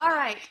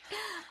right.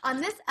 On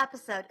this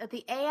episode of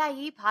the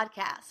AIE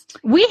podcast,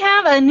 we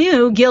have a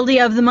new Guilty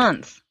of the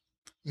Month.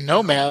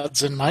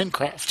 Nomads in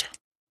Minecraft.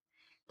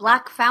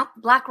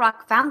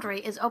 Blackrock Foundry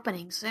is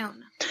opening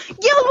soon.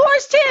 Guild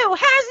Wars 2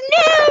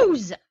 has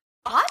news!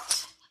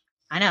 What?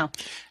 I know.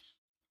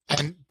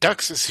 And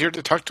Dux is here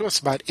to talk to us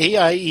about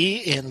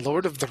AIE in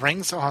Lord of the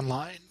Rings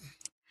Online.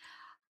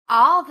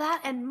 All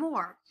that and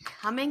more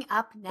coming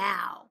up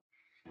now.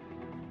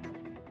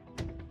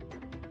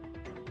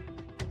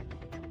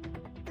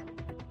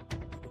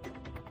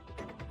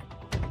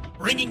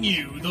 Bringing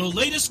you the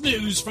latest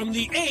news from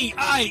the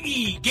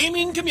AIE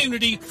gaming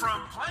community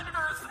from planet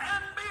Earth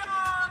and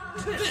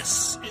beyond.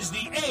 This is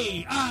the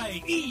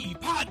AIE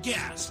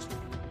podcast.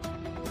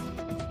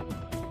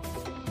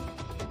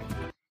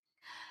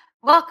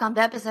 Welcome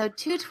to episode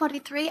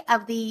 223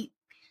 of the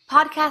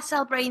podcast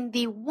celebrating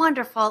the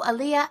wonderful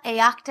Alia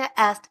Eacta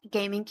Est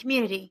gaming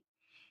community.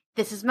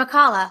 This is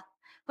Makala.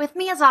 With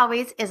me, as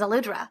always, is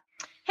Aludra.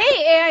 Hey,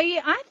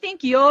 AIE, I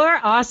think you're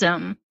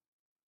awesome.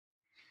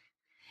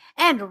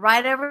 And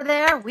right over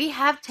there, we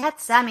have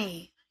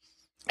Tetsemi.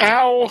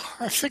 Ow!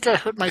 I think I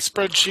hurt my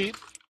spreadsheet.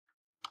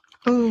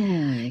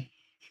 Ooh.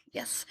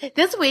 Yes.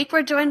 This week,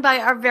 we're joined by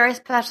our very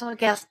special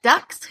guest,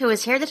 Dux, who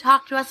is here to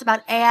talk to us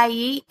about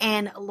AIE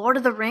and Lord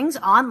of the Rings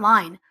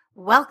Online.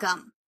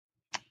 Welcome.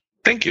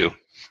 Thank you.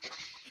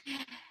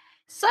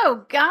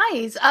 So,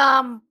 guys,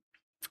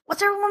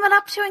 what's everyone been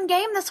up to in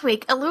game this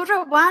week?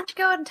 Aludra, why don't you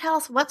go ahead and tell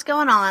us what's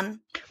going on?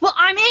 Well,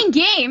 I'm in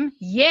game.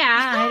 Yeah,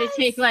 Yes. I had to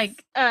take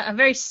like a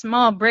very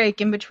small break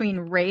in between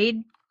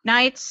raid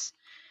nights,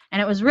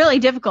 and it was really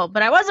difficult,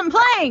 but I wasn't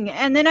playing,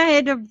 and then I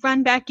had to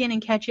run back in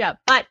and catch up.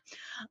 But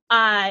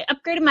I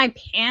upgraded my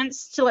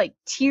pants to like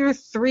tier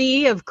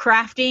 3 of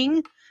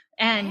crafting,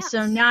 and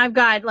so now I've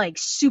got like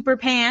super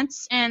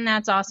pants, and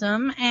that's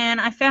awesome. And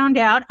I found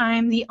out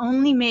I'm the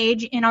only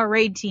mage in our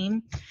raid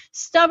team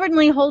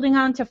stubbornly holding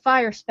on to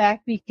fire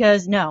spec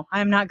because no,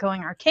 I'm not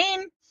going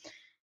arcane.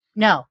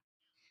 No.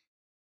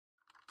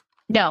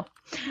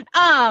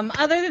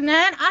 Other than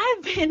that,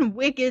 I've been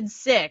wicked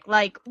sick.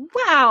 Like,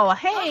 wow,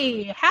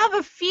 hey, have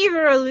a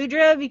fever,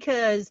 Aludra,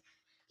 because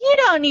you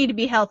don't need to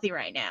be healthy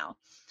right now.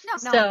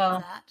 No,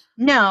 that.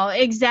 No,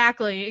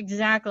 exactly.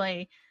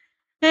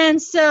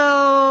 And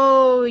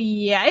so,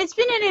 yeah, it's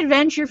been an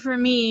adventure for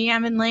me.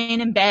 I've been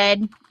laying in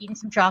bed, eating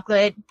some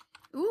chocolate.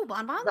 Ooh,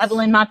 bonbons?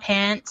 Leveling my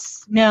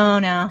pants.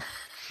 No.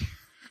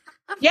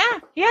 Yeah,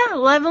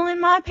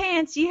 leveling my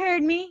pants. You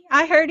heard me.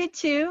 I heard it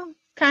too.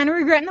 Kind of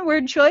regretting the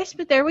word choice,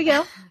 but there we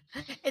go.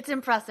 It's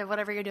impressive,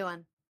 whatever you're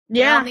doing.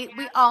 Yeah. We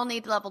all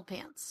need leveled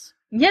pants.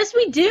 Yes,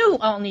 we do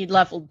all need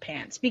leveled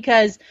pants,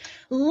 because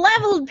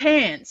leveled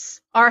pants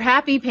are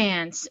happy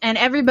pants, and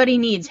everybody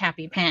needs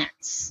happy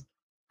pants.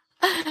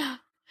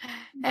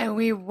 And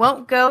we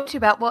won't go to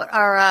about what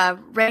our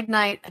raid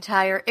night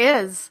attire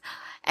is.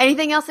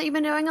 Anything else that you've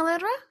been doing,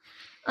 Aludra?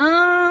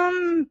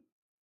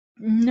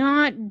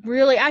 Not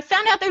really. I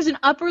found out there's an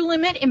upper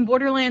limit in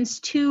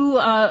Borderlands 2,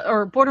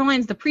 or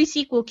Borderlands the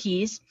pre-sequel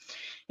keys.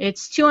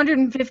 It's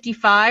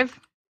 255.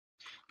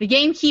 The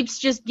game keeps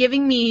just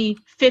giving me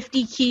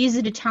 50 keys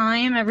at a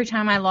time every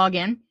time I log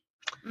in.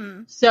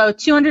 So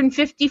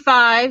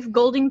 255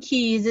 golden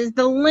keys is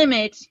the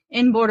limit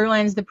in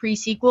Borderlands the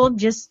pre-sequel,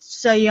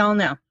 just so y'all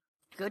know.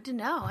 Good to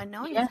know. And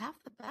knowing is half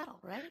the battle,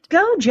 right?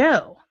 Go,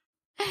 Joe.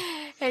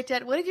 Hey,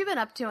 Ted, what have you been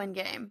up to in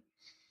game?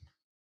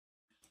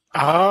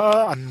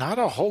 Not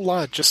a whole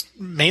lot. Just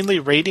mainly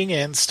raiding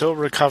and still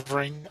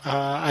recovering.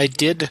 I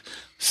did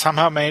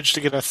somehow manage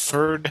to get a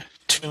third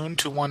tune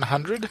to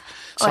 100.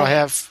 So I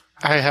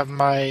have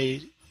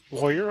my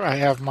warrior, I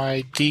have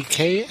my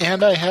DK,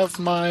 and I have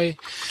my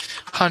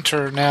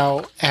hunter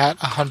now at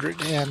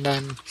 100. And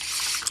I'm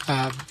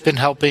been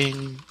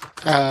helping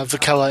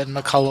Vakella and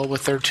McCullough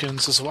with their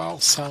tunes as well.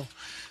 So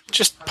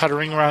just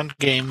puttering around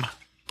game.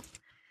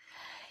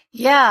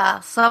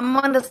 Yeah,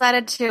 someone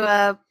decided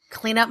to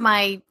clean up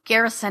my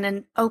garrison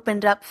and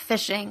opened up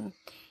fishing.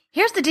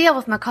 Here's the deal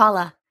with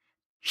McCullough.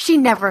 She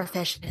never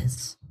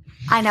fishes.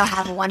 I now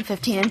have a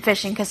 115 in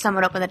fishing because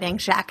someone opened the dang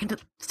shack and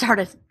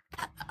started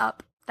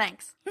up.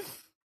 Thanks.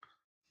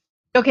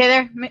 Okay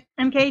there,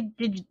 MK?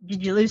 Did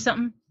you lose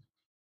something?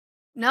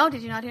 No,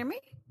 did you not hear me?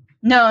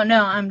 No,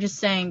 I'm just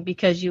saying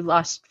because you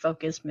lost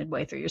focus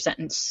midway through your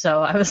sentence.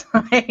 So I was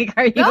like,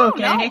 are you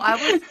okay? No,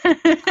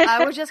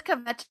 I was just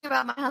commenting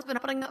about my husband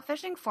opening up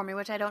fishing for me,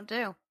 which I don't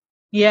do.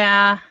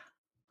 Yeah,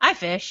 I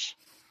fish.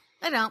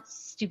 I don't.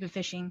 Stupid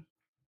fishing.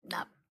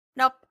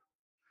 Nope.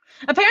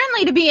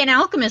 Apparently, to be an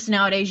alchemist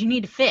nowadays, you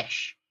need to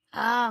fish.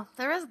 Oh,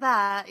 there is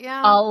that,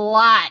 yeah. A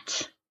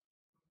lot.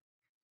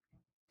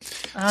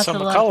 So,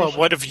 McCullough,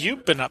 what have you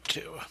been up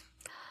to?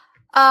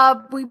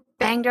 We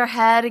banged our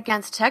head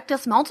against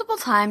Tectus multiple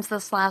times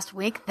this last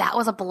week. That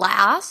was a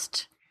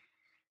blast.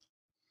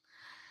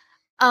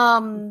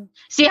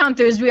 See how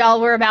enthused we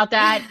all were about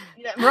that?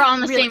 We're all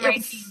on the Really, same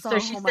race team, so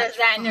she says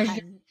that, and there's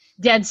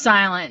dead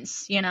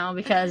silence,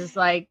 because it's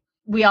like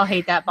we all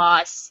hate that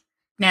boss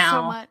now.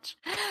 So much.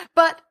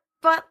 But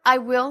I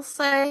will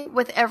say,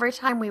 with every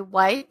time we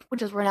wipe,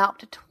 which is we're now up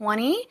to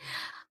 20,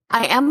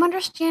 I am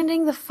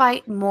understanding the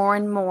fight more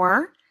and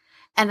more,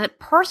 and a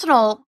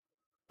personal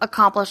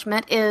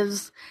accomplishment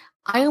is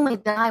I only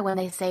die when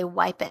they say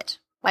wipe it,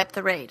 wipe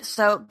the raid.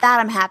 So that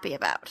I'm happy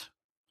about.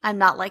 I'm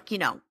not like,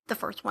 the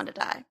first one to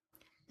die.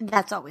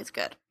 That's always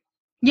good.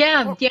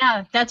 Yeah,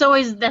 that's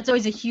always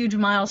a huge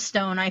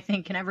milestone, I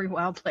think, in every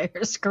WoW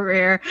player's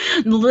career,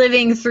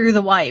 living through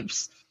the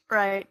wipes.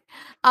 Right.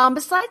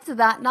 Besides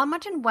that, not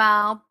much in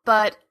WoW,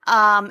 but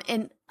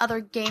in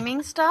other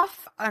gaming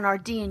stuff, in our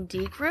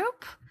D&D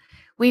group,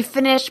 we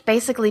finished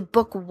basically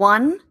book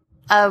 1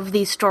 of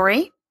the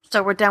story.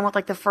 So we're done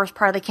with the first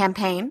part of the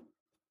campaign.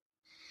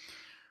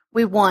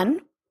 We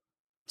won.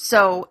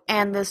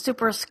 And the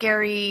super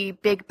scary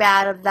big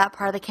bad of that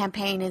part of the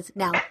campaign is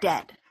now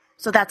dead.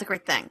 So that's a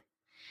great thing.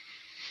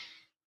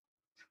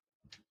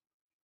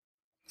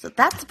 So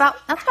that's about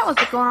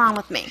what's going on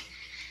with me.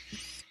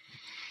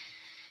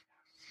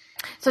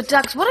 So,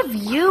 Dux, what have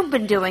you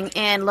been doing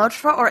in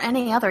LOTRO or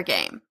any other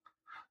game?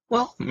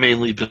 Well,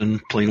 mainly been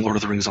playing Lord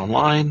of the Rings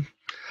Online.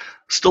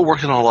 Still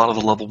working on a lot of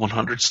the level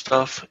 100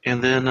 stuff,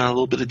 and then a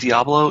little bit of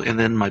Diablo, and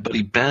then my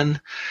buddy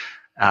Ben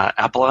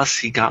Appelas,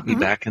 he got me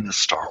back into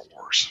Star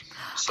Wars.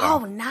 So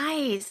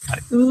nice.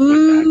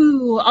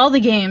 Ooh, all the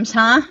games,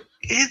 huh?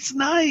 It's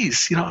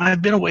nice.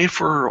 I've been away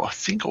for, I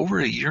think, over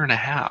a year and a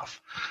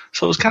half.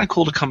 So it was kind of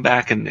cool to come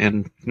back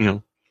and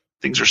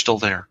things are still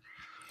there.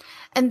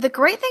 And the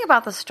great thing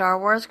about the Star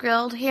Wars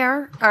Guild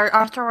here, or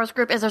our Star Wars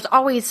group, is there's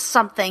always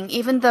something,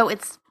 even though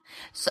it's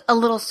a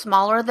little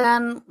smaller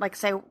than,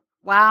 say,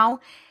 WoW.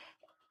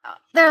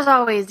 There's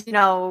always,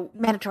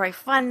 mandatory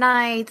fun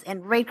nights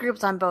and raid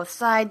groups on both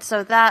sides,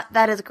 so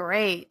that is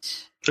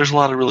great. There's a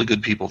lot of really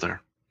good people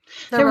there.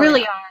 There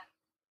really are.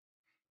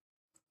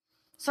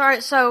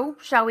 So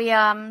shall we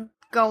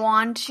go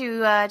on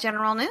to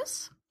general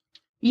news?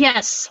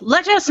 Yes,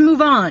 let us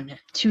move on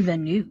to the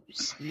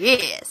news.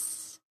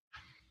 Yes.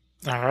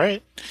 All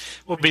right.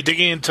 We'll be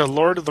digging into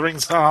Lord of the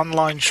Rings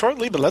Online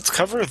shortly, but let's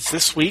cover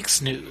this week's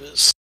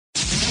news.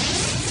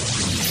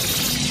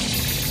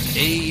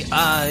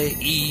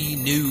 AIE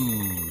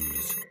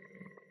News.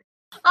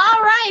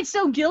 All right,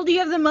 so Guilty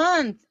of the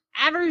Month.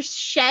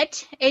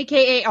 Avershet,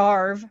 a.k.a.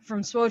 Arv,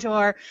 from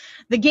SWTOR,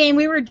 the game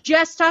we were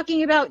just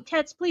talking about,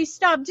 Tets, please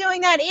stop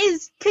doing that,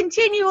 is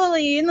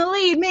continually in the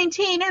lead,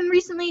 maintained, and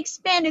recently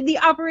expanded the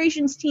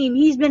operations team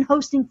he's been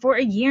hosting for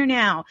a year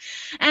now.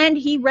 And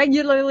he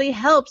regularly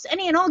helps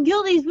any and all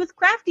guildies with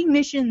crafting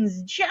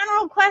missions,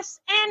 general quests,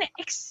 and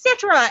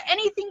etc.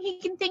 Anything he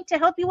can think to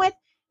help you with,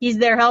 he's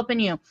there helping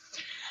you.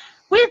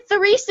 With the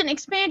recent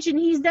expansion,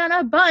 he's done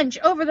a bunch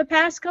over the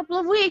past couple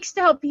of weeks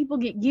to help people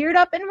get geared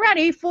up and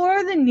ready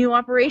for the new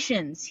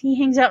operations. He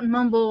hangs out in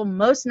Mumble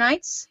most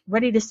nights,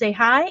 ready to say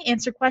hi,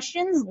 answer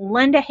questions,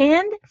 lend a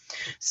hand.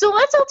 So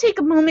let's all take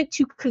a moment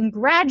to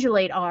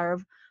congratulate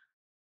Arv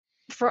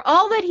for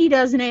all that he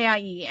does in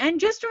AIE. And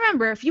just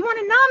remember, if you want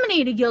to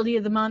nominate a Guilty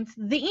of the Month,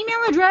 the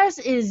email address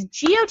is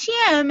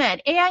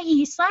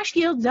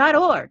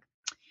gotm@aie/guild.org.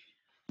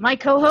 My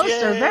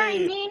co-hosts are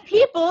very mean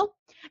people,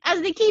 as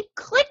they keep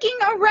clicking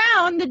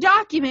around the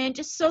document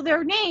just so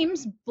their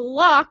names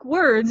block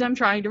words I'm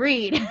trying to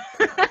read.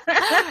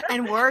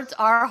 And words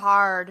are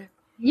hard.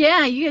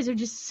 Yeah, you guys are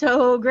just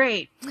so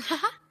great.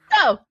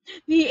 So,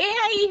 the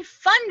AIE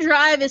Fund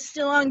Drive is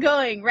still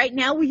ongoing. Right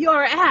now we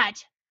are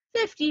at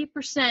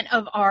 50%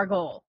 of our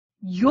goal.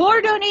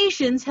 Your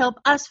donations help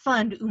us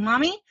fund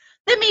Umami,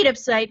 the meetup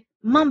site,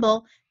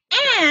 Mumble,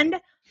 and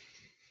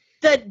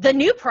the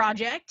new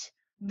project.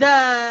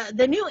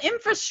 The new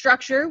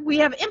infrastructure we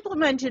have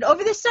implemented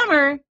over the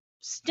summer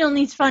still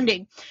needs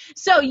funding.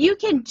 So you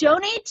can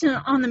donate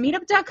on the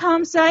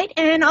meetup.com site,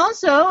 and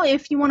also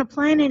if you want to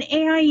plan an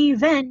AIE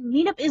event,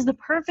 Meetup is the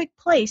perfect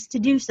place to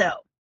do so.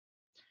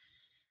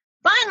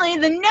 Finally,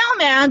 the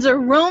nomads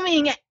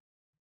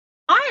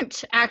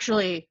aren't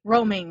actually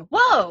roaming.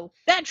 Whoa,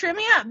 that tripped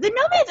me up. The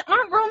nomads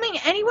aren't roaming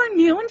anywhere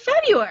new in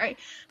February,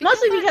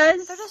 mostly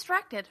because they're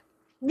distracted.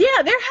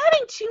 Yeah, they're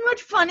having too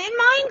much fun in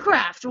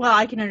Minecraft. Well,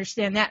 I can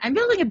understand that. I'm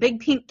building a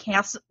big pink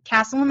castle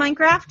in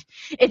Minecraft.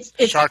 It's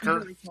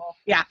really cool.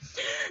 Yeah.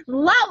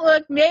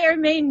 Lotlook may or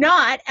may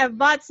not have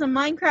bought some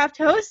Minecraft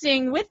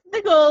hosting with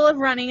the goal of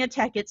running a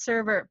Tekkit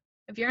server.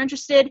 If you're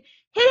interested,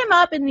 hit him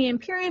up in the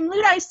Imperium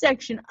Loot Ice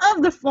section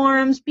of the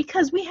forums,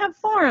 because we have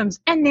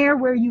forums, and they're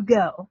where you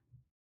go.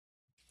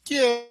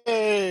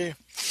 Yay!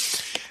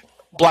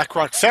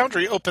 BlackRock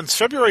Foundry opens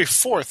February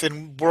 4th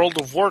in World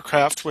of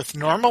Warcraft with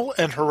normal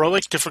and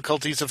heroic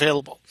difficulties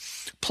available.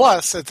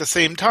 Plus, at the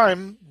same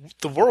time,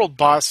 the world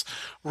boss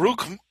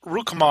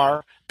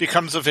Rukamar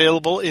becomes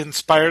available in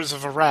Spires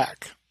of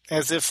Iraq,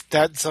 as if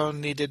that zone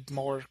needed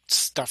more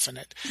stuff in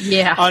it.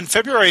 Yeah. On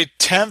February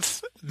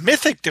 10th,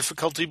 Mythic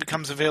difficulty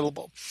becomes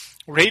available.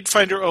 Raid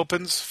Finder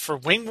opens for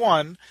Wing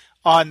 1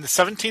 on the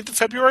 17th of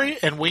February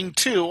and Wing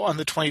 2 on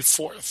the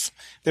 24th.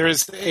 There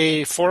is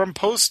a forum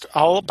post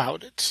all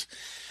about it.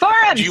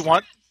 Forums! Do you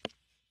want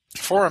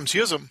forums?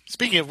 Use them.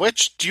 Speaking of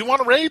which, do you want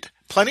a raid?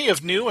 Plenty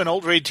of new and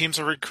old raid teams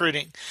are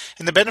recruiting.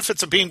 And the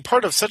benefits of being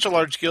part of such a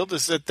large guild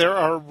is that there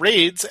are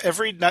raids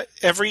every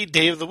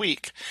day of the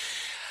week.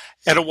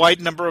 at a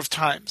wide number of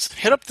times.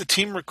 Hit up the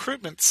team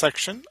recruitment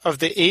section of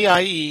the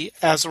AIE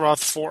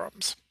Azeroth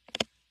forums.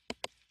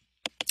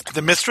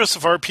 The mistress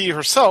of RP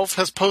herself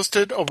has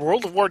posted a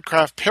World of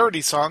Warcraft parody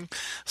song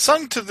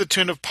sung to the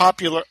tune of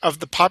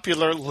the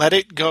popular Let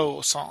It Go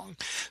song.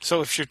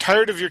 So if you're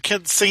tired of your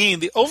kids singing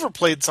the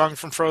overplayed song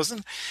from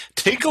Frozen,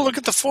 take a look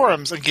at the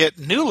forums and get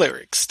new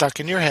lyrics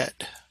stuck in your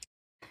head.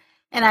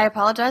 And I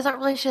apologize, I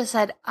really should have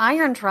said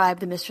Iron Tribe,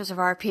 the mistress of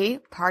RP.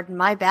 Pardon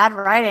my bad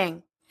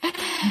writing.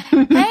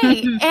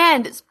 Hey,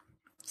 and a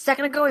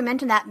second ago we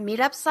mentioned that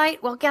meetup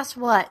site. Well, guess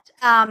what?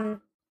 We have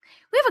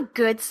a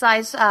good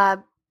size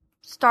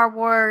Star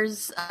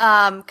Wars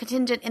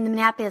contingent in the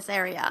Minneapolis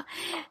area.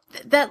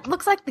 That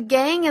looks like the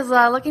gang is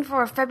looking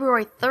for a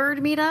February 3rd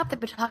meetup they've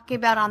been talking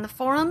about on the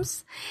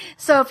forums.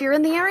 So if you're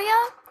in the area,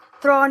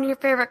 throw on your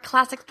favorite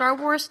classic Star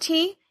Wars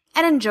tee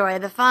and enjoy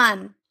the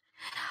fun.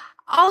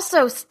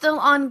 Also, still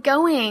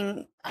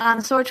ongoing on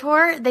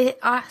SWTOR, they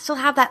still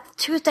have that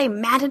Tuesday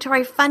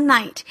mandatory fun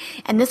night.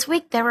 And this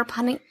week they are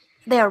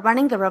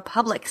running the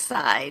Republic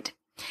side.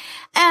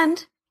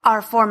 And our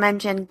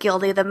aforementioned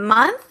Guildie of the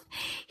Month,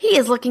 he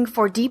is looking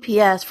for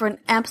DPS for an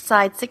Amp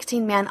side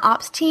 16-man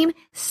ops team,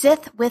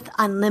 Sith with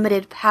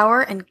Unlimited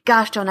Power, and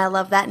gosh, don't I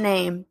love that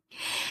name.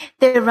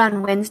 They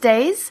run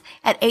Wednesdays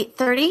at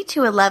 8:30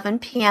 to 11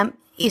 p.m.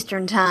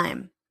 Eastern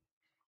Time.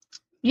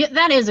 Yeah,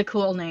 that is a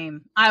cool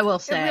name, I will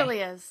say. It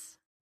really is.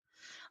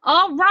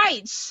 All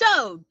right,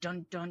 so,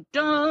 dun dun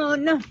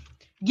dun.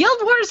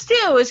 Guild Wars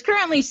 2 is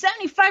currently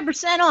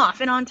 75%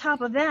 off, and on top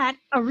of that,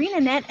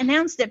 ArenaNet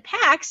announced at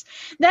PAX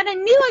that a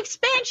new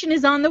expansion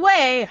is on the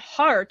way,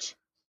 Heart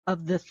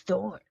of the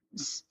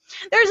Thorns.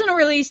 There isn't a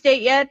release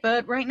date yet,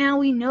 but right now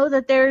we know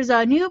that there's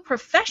a new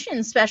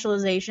profession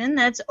specialization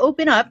that's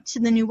open up to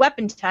the new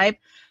weapon type.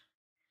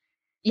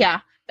 Yeah,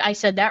 I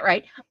said that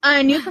right.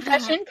 A new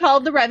profession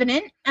called the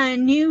Revenant, a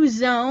new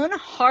zone,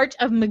 Heart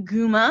of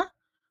Maguma,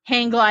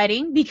 hang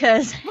gliding,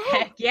 because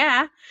heck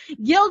yeah,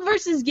 guild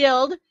versus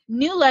guild,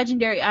 new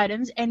legendary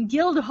items, and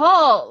guild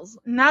halls.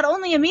 Not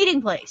only a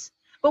meeting place,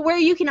 but where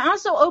you can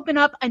also open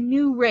up a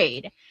new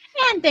raid.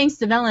 And thanks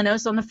to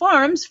Velenos on the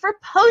forums for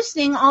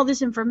posting all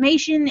this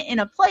information in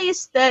a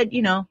place that,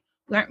 you know,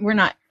 we're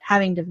not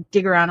having to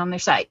dig around on their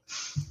site.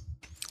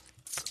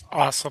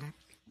 Awesome.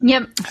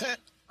 Yep.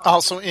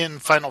 Also in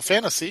Final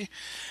Fantasy,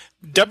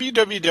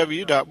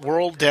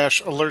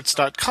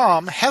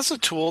 www.world-alerts.com has a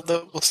tool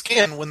that will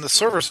scan when the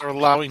servers are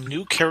allowing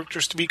new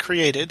characters to be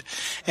created,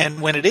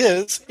 and when it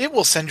is, it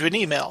will send you an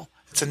email.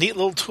 It's a neat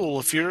little tool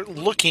if you're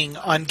looking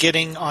on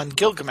getting on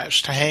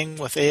Gilgamesh to hang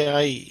with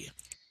AIE.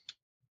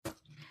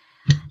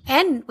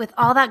 And with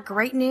all that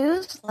great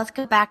news, let's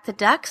go back to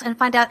Dux and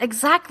find out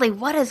exactly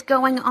what is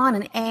going on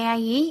in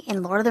AIE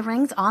in Lord of the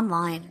Rings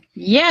Online.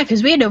 Yeah,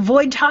 because we had to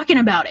avoid talking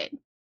about it.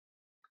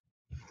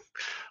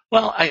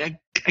 Well, I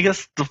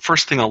guess the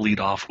first thing I'll lead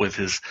off with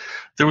is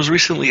there was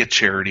recently a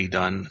charity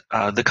done.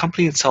 The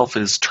company itself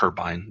is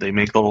Turbine. They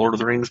make the Lord of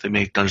the Rings. They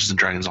make Dungeons and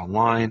Dragons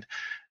Online,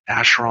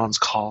 Asheron's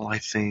Call, I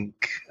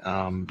think.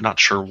 Not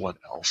sure what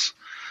else,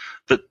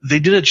 but they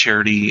did a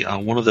charity.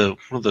 One of the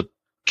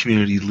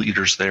community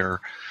leaders there,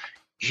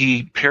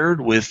 he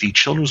paired with the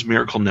Children's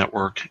Miracle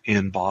Network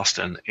in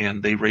Boston,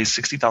 and they raised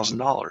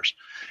 $60,000.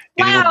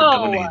 Anyone that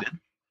donated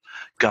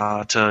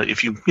got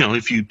if you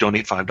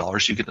donate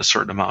 $5, you get a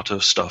certain amount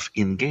of stuff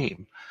in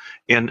game,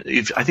 and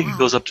I think it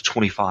goes up to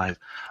 25.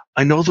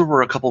 I know there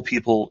were a couple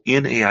people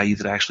in AIE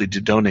that actually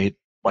did donate,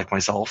 like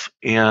myself,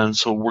 and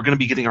so we're going to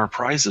be getting our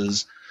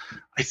prizes.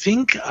 I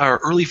think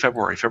early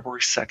February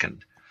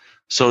 2nd.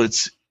 So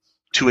it's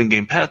 2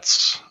 in-game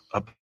pets,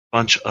 a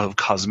bunch of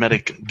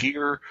cosmetic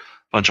gear, a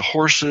bunch of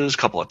horses, a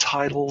couple of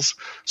titles.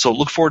 So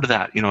look forward to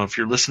that. You know, if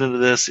you're listening to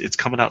this, it's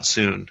coming out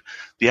soon.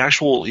 The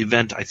actual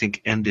event, I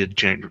think, ended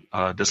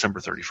December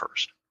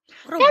 31st.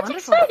 What a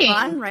wonderful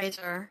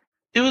fundraiser.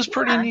 It was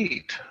pretty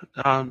neat.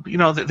 You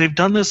know, they've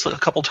done this a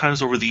couple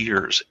times over the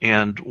years,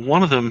 and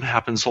one of them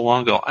happened so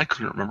long ago, I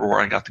couldn't remember where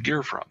I got the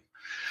gear from.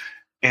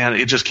 And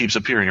it just keeps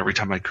appearing every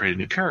time I create a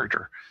new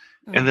character.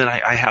 And then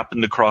I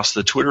happened to cross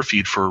the Twitter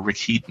feed for Rick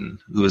Heaton,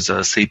 who is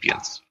a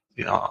Sapiens,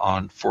 you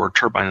know, for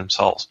Turbine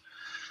themselves.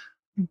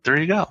 There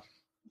you go.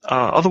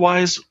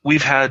 Otherwise,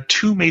 we've had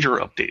 2 major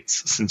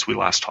updates since we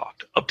last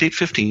talked. Update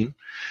 15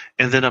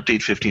 and then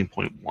Update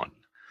 15.1.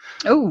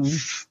 Oh.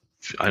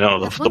 I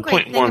know, the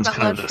point one's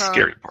kind of the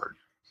scary part.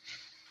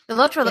 The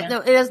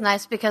LOTRO, it is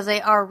nice because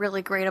they are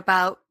really great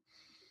about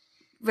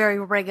very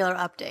regular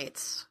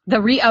updates.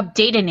 The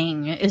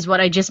re-updating is what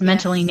I just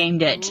mentally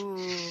named it.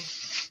 Ooh.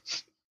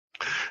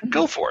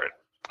 Go for it.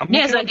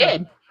 Yes, I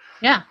did.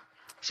 Yeah.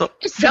 So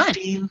it's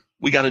 15, done.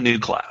 We got a new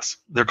class.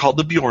 They're called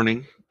the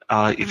Bjorning.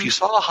 If you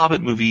saw the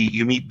Hobbit movie,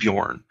 you meet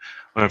Bjorn.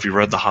 Or if you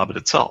read the Hobbit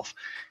itself,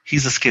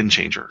 he's a skin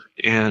changer.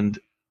 And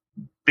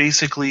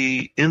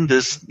basically, in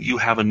this, you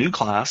have a new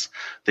class.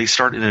 They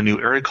start in a new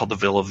area called the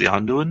Vale of the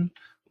Anduin,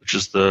 which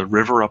is the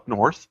river up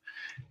north.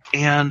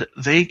 And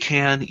they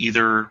can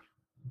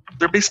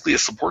they're basically a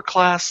support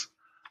class,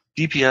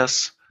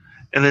 DPS,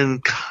 and then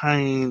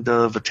kind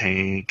of a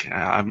tank.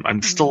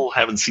 I'm still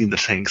haven't seen the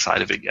tank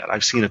side of it yet.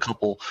 I've seen a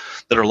couple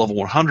that are level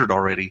 100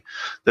 already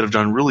that have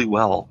done really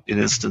well in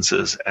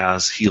instances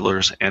as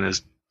healers and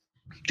as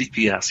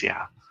DPS.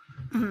 Yeah,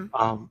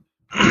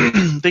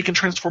 they can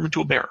transform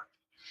into a bear.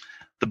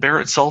 The bear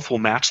itself will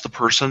match the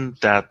person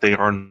that they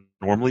are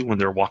normally when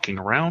they're walking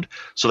around.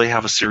 So they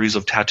have a series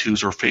of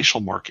tattoos or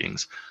facial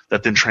markings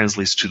that then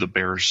translates to the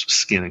bear's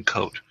skin and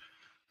coat.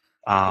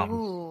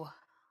 Ooh.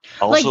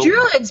 Also, like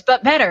druids,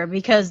 but better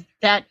because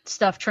that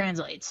stuff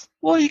translates.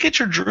 well, you get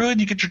your druid,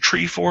 you get your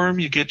tree form,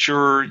 you get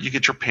your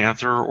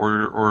panther,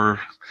 or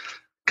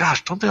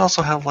gosh, don't they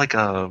also have like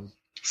a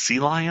sea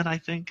lion? I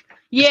think.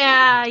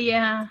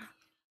 Yeah.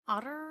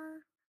 Otter?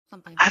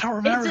 Something. I don't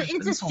remember.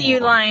 It's a sea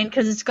lion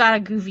because it's got a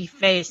goofy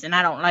face, and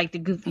I don't like the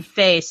goofy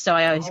face, so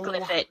I always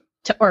glyph it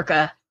to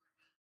orca.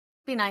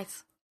 Be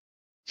nice.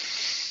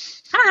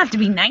 I don't have to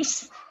be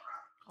nice.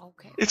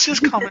 Okay. It's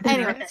just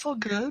commentary. Anyway. It's all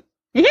good.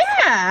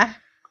 Yeah.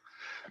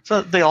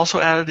 So they also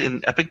added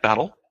in Epic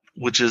Battle,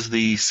 which is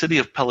the city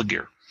of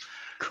Pelagir.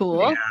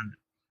 Cool. And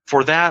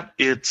for that,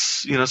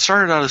 it's it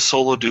started out as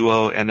solo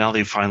duo, and now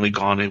they've finally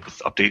gone in with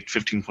update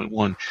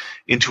 15.1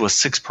 into a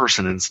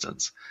 6-person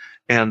instance.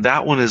 And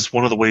that one is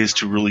one of the ways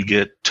to really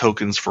get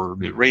tokens for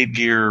new raid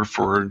gear,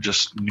 for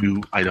just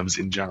new items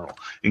in general,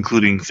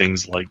 including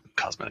things like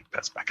cosmetic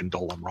pets back in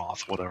Dolan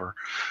Roth, whatever.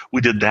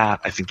 We did that,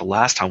 I think, the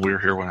last time we were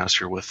here when I was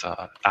here with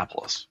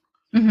Apollos.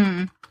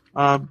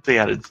 Mm-hmm. They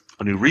added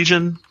a new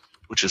region,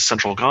 which is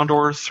Central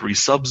Gondor, 3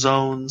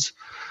 subzones.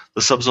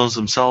 The subzones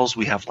themselves,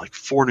 we have like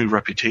 4 new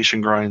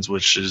reputation grinds,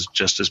 which is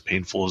just as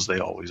painful as they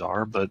always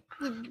are. But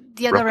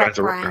The other rep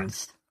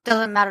grinds.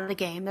 Doesn't matter the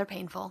game, they're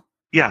painful.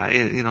 Yeah,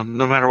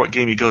 no matter what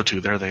game you go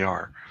to, there they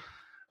are.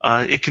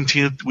 We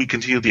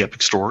continued the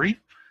epic story,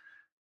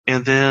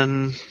 and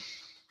then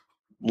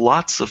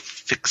lots of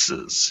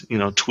fixes,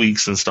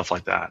 tweaks and stuff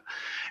like that.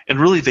 And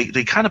really,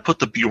 they kind of put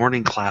the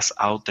Bjorning class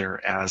out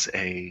there as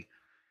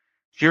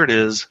here it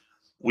is.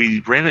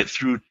 We ran it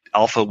through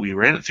alpha, we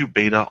ran it through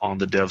beta on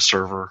the dev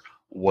server.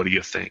 What do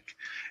you think?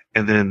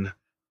 And then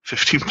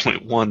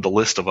 15.1, the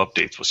list of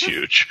updates was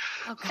huge.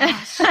 Oh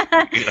gosh.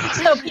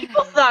 So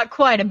people thought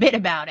quite a bit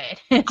about it.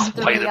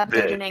 Quite a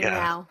bit, yeah.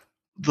 Now.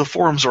 The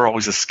forums are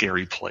always a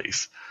scary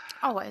place.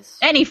 Always.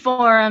 Any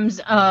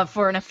forums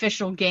for an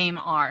official game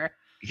are.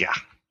 Yeah.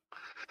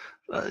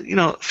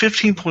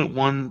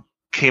 15.1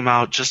 came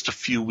out just a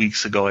few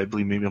weeks ago, I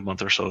believe maybe a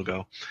month or so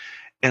ago.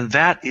 And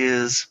that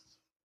is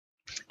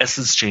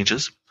essence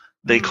changes.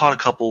 They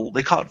caught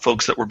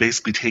folks that were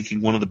basically taking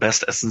one of the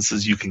best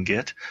essences you can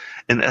get,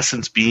 an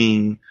essence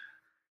being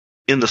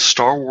in the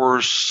Star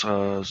Wars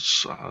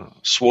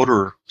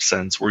SWOTR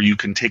sense, where you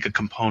can take a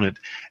component,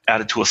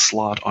 add it to a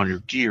slot on your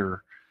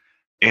gear,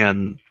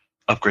 and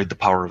upgrade the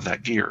power of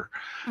that gear.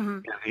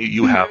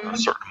 You have a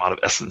certain amount of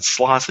essence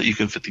slots that you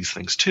can fit these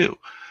things to.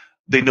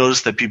 They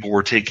noticed that people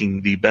were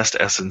taking the best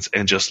essence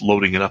and just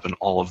loading it up in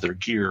all of their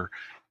gear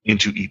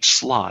into each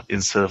slot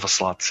instead of a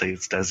slot, say,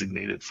 it's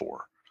designated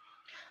for.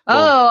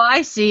 Oh,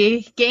 I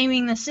see.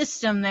 Gaming the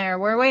system there.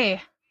 Were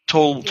we?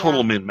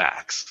 Total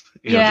min-max.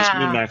 Just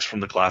min-max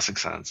from the classic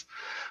sense.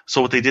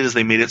 So what they did is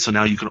they made it so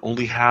now you can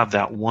only have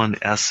that one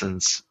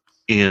essence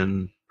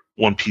in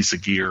one piece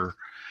of gear,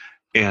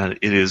 and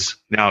it's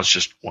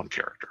just one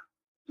character.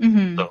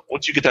 Mm-hmm. So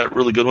once you get that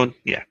really good one,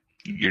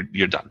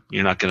 you're done.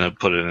 You're not going to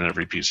put it in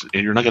every piece.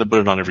 You're not going to put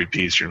it on every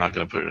piece. You're not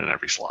going to put it in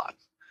every slot.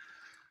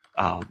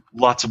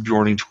 Lots of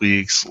Bjorning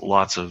tweaks,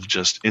 lots of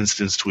just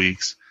instance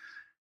tweaks.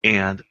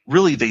 And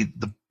really,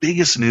 the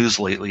biggest news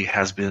lately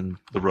has been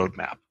the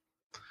roadmap.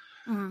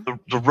 The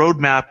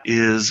roadmap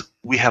is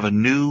we have a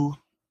new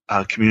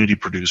community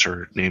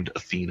producer named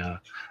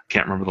Athena.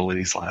 Can't remember the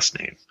lady's last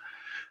name.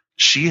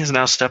 She has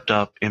now stepped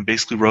up and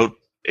basically wrote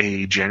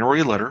a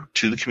January letter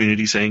to the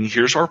community saying,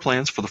 here's our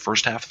plans for the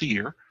first half of the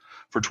year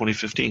for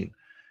 2015,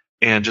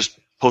 and just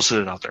posted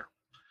it out there.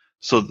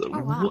 So,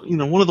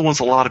 one of the ones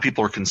a lot of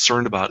people are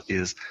concerned about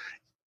is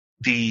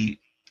the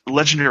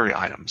legendary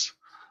items.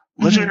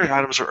 Legendary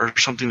items are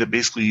something that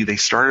basically they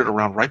started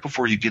around right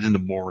before you get into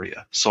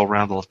Moria, so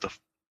around the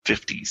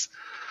 50s.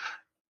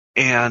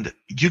 And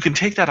you can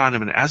take that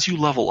item, and as you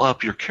level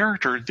up your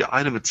character, the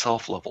item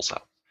itself levels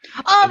up.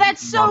 Oh,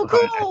 that's so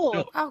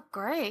cool! Oh,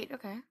 great.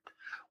 Okay.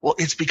 Well,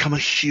 it's become a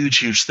huge,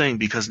 huge thing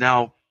because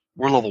now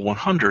we're level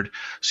 100,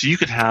 so you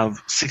could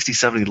have 60,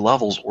 70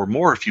 levels or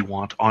more if you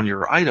want on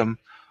your item,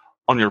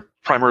 on your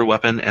primary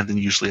weapon, and then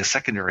usually a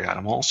secondary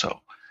item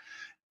also.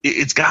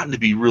 It's gotten to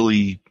be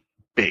really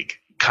big.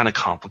 Kind of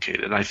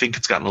complicated, and I think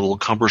it's gotten a little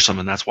cumbersome,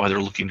 and that's why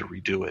they're looking to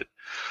redo it.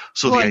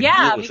 So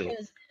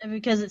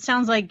because it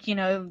sounds like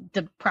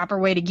the proper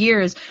way to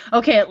gear is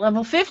okay. At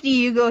level 50,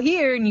 you go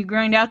here and you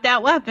grind out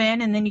that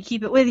weapon, and then you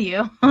keep it with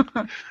you.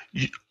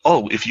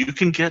 If you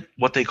can get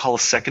what they call a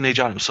second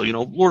age item, so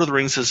Lord of the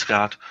Rings has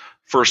got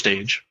first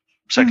age,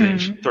 second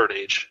age, third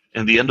age,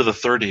 and the end of the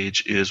third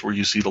age is where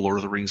you see the Lord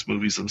of the Rings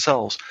movies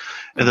themselves,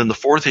 and then the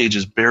fourth age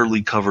is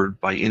barely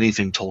covered by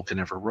anything Tolkien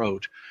ever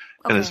wrote,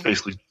 and it's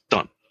basically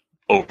done.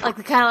 Over.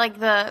 Like kind of like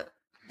the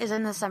is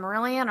in the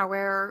Silmarillion, or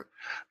where?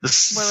 The Where would that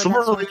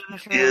source Silmarillion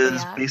material be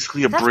is at?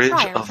 basically a That's bridge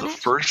prior, of the isn't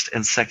it? first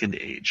and second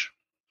age.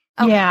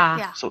 Okay, Yeah.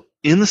 Yeah. So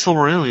in the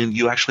Silmarillion,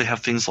 you actually have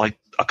things like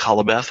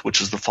Akalabeth,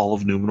 which is the fall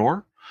of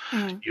Numenor.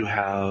 Mhm. You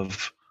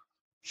have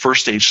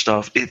first age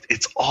stuff.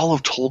 It's all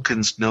of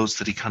Tolkien's notes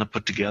that he kind of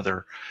put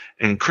together.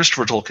 And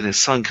Christopher Tolkien, his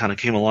son, kind of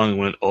came along and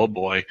went, oh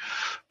boy,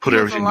 put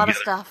There's everything a lot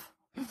together. of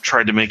stuff.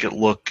 Tried to make it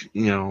look,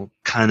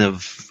 kind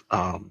of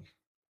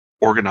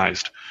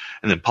organized,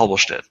 and then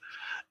published it.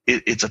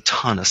 It's a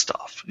ton of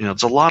stuff.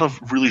 It's a lot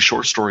of really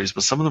short stories,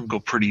 but some of them go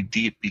pretty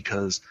deep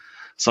because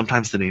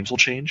sometimes the names will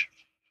change,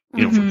 for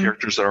Mhm.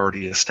 characters that are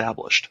already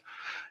established.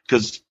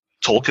 Because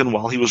Tolkien,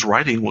 while he was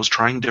writing, was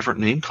trying different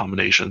name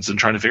combinations and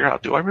trying to figure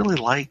out, do I really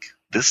like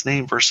this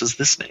name versus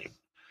this name?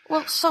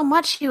 Well, so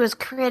much he was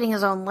creating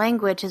his own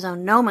language, his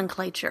own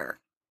nomenclature,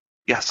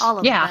 Yes. all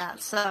of Yeah.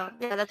 that. So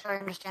yeah, that's very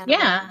understandable.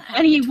 Yeah,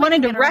 and he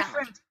wanted to Tweaking it around.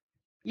 reference.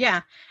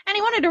 Yeah, and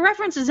he wanted to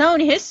reference his own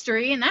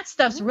history, and that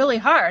stuff's really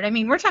hard. I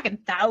mean, we're talking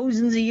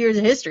thousands of years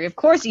of history. Of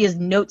course, he has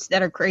notes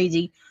that are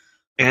crazy.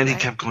 And he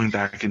Right. kept going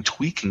back and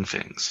tweaking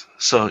things.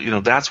 So,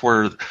 that's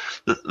where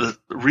the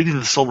reading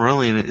the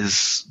Silmarillion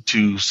is,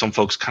 to some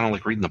folks, kind of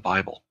like reading the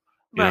Bible.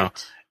 You know,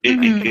 Right.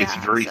 it's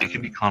Yeah, very, so- it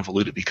can be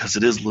convoluted because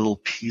it is little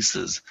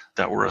pieces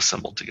that were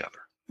assembled together.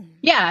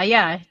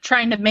 Yeah,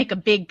 trying to make a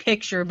big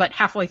picture, but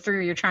halfway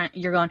through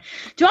you're going,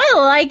 do I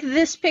like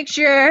this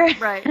picture?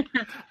 Right.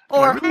 I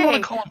Or really wanna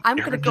hey, call him I'm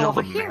going to go Arendelle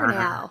over the here Mariner.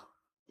 now.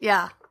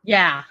 Yeah.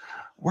 Yeah.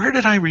 Where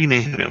did I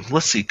rename him?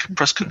 Let's see.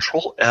 Press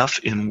Control F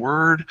in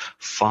Word.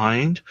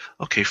 Find.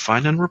 Okay,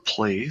 find and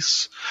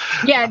replace.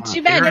 Yeah,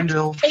 too bad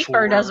Arendelle paper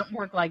 4. doesn't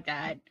work like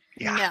that.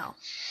 Yeah. No.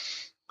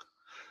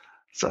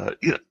 So,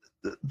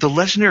 the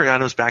legendary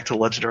items, back to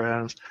legendary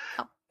items,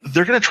 Oh.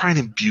 they're going to try and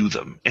imbue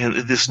them. And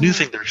this new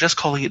thing, they're just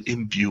calling it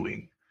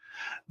imbuing.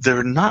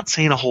 They're not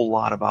saying a whole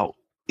lot about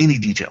any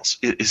details.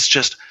 It's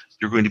just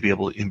you're going to be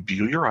able to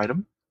imbue your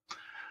item.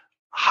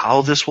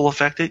 How this will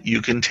affect it,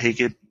 you can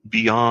take it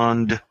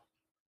beyond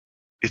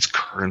its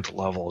current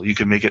level. You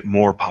can make it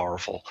more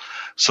powerful.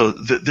 So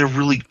they're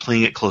really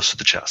playing it close to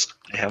the chest.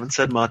 They haven't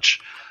said much,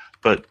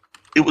 but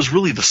it was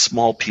really the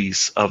small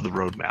piece of the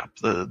roadmap.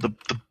 The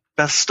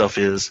best stuff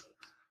is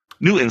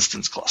new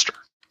instance cluster.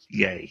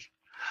 Yay.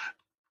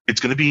 It's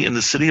going to be in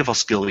the city of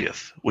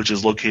Osgiliath, which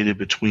is located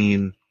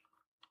between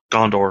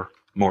Gondor,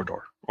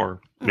 Mordor,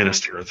 or Minas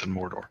Tirith and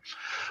Mordor.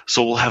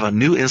 So we'll have a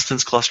new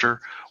instance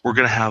cluster. We're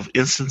going to have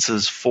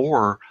instances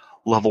for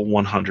level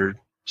 100.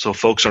 So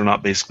folks are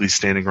not basically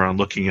standing around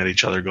looking at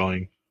each other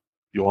going,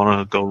 you want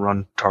to go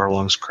run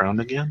Tarlong's Crown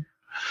again?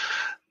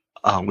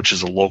 Which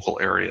is a local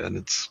area, and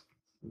it's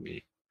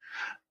me.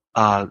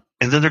 And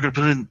then they're going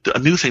to put in a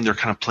new thing they're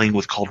kind of playing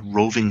with called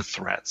roving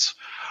threats.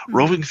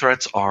 Roving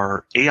threats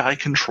are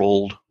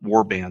AI-controlled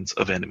warbands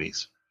of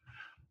enemies.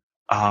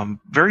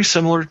 Very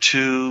similar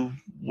to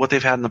what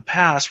they've had in the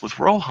past with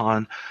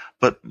Rohan,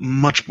 but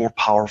much more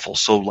powerful,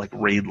 so like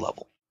raid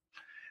level.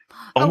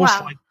 Almost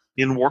wow. like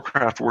in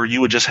Warcraft, where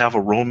you would just have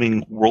a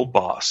roaming world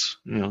boss,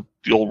 the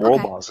old world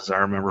Okay. bosses I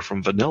remember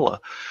from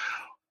Vanilla.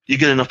 You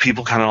get enough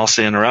people kind of all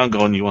standing around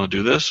going, you want to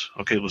do this?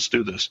 Okay, let's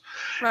do this.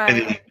 Right. And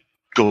then you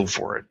go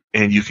for it,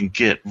 and you can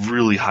get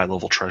really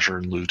high-level treasure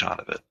and loot out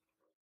of it.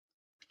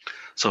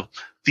 So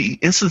the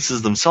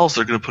instances themselves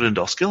they're going to put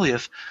into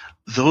Osgiliath,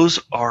 those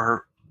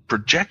are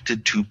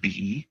projected to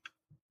be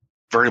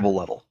variable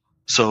level.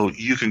 So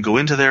you can go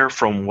into there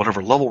from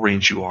whatever level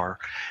range you are,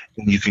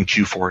 and you can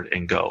queue for it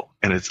and go.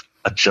 And it's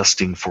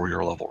adjusting for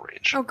your level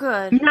range. Oh,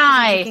 good. 'Cause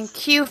Nice. if you can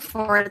queue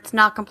for it. It's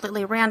not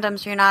completely random,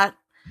 so you're not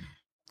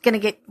going to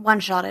get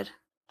one-shotted.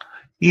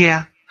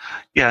 Yeah.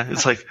 Yeah,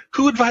 it's like,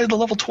 who invited the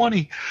level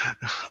 20?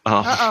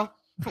 Uh-oh.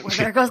 Well,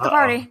 there goes the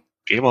party.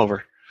 Game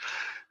over.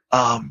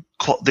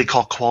 They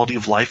call quality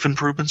of life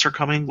improvements are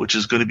coming, which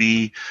is going to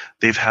be,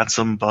 they've had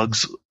some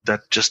bugs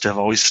that just have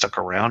always stuck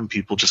around.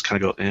 People just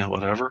kind of go,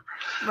 whatever.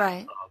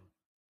 Right.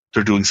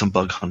 They're doing some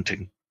bug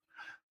hunting.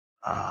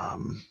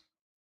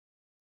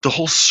 The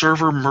whole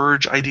server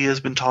merge idea has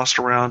been tossed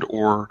around,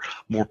 or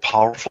more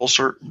powerful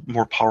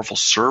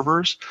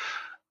servers.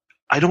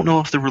 I don't know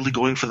if they're really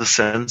going for the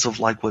sense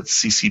of like what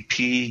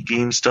CCP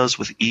Games does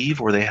with EVE,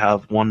 where they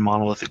have one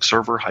monolithic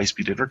server,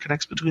 high-speed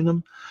interconnects between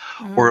them,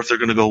 or if they're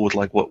going to go with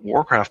like what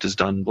Warcraft has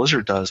done,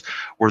 Blizzard does,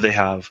 where they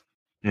have,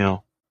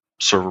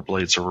 server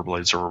blade. This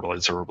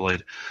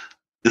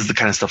is the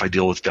kind of stuff I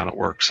deal with down at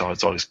work, so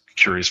it's always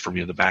curious for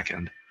me in the back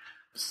end.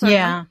 Certainly.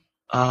 Yeah.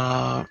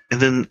 And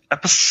then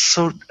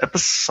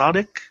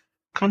episodic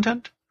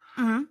content.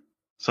 Mhm.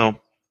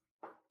 So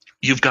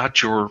you've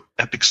got your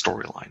epic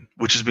storyline,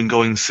 which has been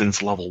going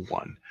since level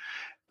 1.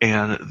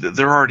 And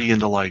they're already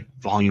into like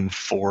volume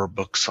 4,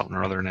 book something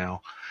or other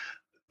now.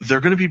 They're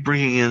going to be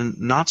bringing in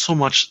not so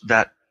much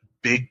that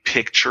big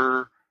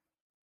picture,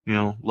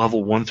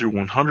 level 1 through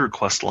 100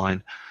 quest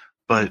line,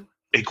 but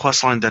a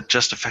quest line that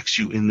just affects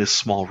you in this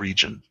small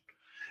region.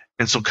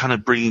 And so kind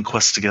of bringing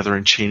quests together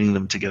and chaining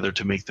them together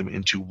to make them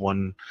into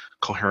one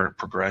coherent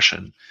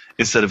progression,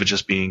 instead of it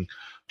just being,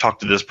 talk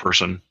to this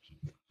person,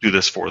 do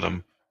this for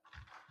them.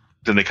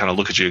 Then they kind of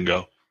look at you and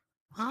go,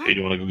 Huh? Hey,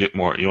 you want to go get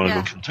more? You want to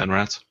Yeah. go kill 10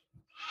 rats?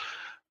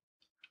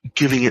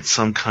 Giving it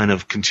some kind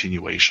of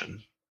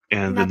continuation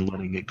and then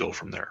letting it go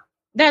from there.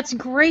 That's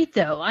great,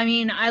 though. I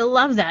mean, I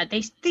love that.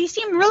 They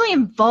seem really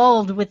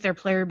involved with their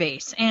player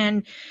base,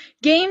 and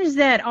games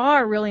that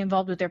are really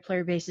involved with their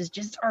player bases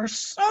just are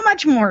so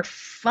much more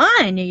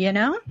fun, you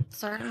know?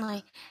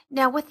 Certainly.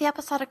 Now, with the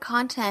episodic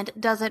content,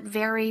 does it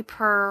vary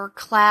per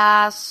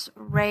class,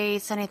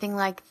 race, anything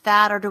like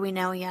that, or do we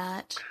know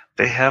yet?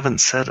 They haven't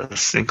said a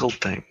single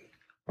thing.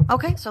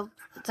 Okay, so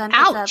it's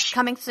Ouch.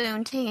 coming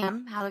soon,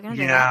 TM, how they're going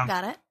to do Yeah.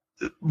 that. Got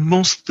it.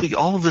 Mostly,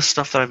 all of this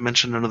stuff that I've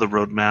mentioned under the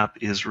roadmap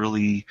is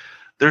really,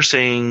 they're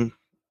saying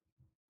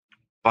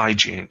by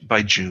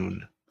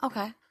June.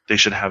 Okay. They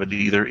should have it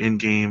either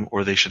in-game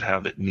or they should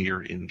have it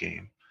near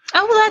in-game.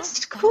 Oh, well,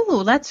 that's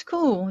cool. That's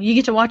cool. You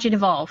get to watch it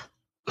evolve.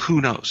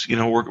 Who knows? You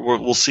know,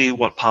 we'll see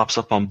what pops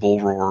up on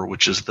Bull Roar,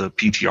 which is the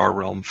PTR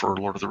realm for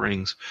Lord of the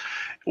Rings,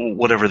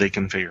 whatever they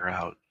can figure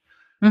out.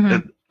 Mm-hmm.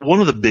 And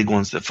one of the big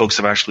ones that folks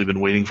have actually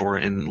been waiting for,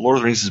 and Lord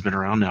of the Rings has been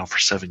around now for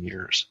 7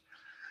 years,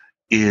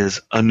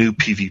 is a new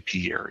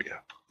PvP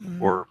area,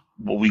 or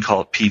what we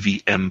call it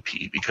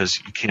PvMP, because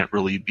you can't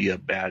really be a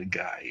bad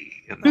guy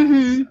in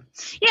that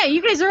sense. Yeah,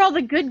 you guys are all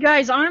the good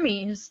guys'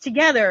 armies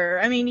together.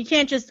 I mean, you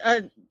can't just,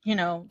 You're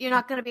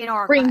not going to be an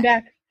orc. bring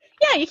back...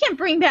 Yeah, you can't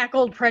bring back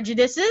old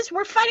prejudices.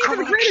 We're fighting for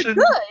the greater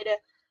good.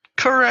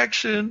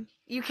 Correction.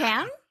 You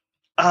can?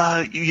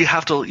 You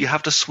have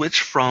to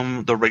switch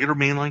from the regular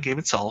mainline game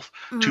itself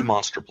to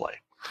Monster Play.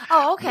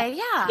 Oh, okay,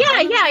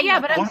 yeah. Yeah,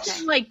 but I'm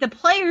saying, like, the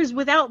players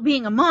without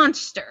being a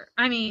monster.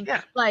 I mean,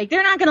 like,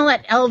 they're not going to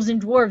let elves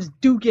and dwarves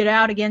duke it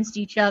out against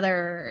each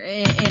other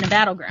in a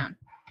battleground.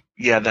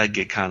 Yeah, that'd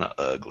get kind of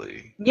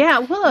ugly.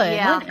 Yeah, it would.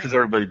 Yeah. Because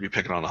everybody'd be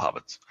picking on the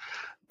hobbits.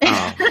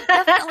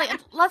 Definitely.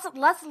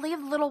 Let's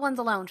leave little ones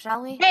alone,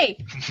 shall we? Hey,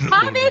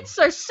 hobbits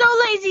are so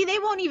lazy they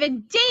won't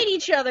even date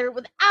each other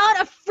without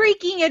a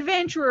freaking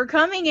adventurer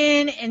coming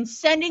in and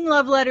sending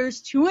love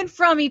letters to and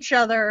from each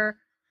other.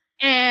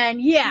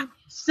 And yeah,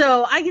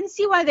 so I can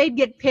see why they'd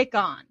get picked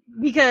on,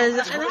 because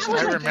that was I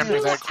like remember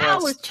 2 that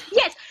quest. hours.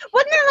 Yes,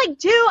 wasn't there like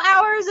 2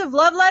 hours of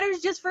love letters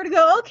just for her to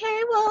go,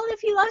 okay, well, if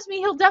he loves me,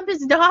 he'll dump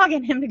his dog,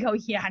 and him to go,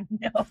 yeah,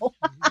 no.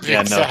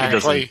 Yeah, no, he doesn't.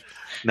 Exactly.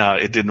 No,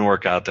 it didn't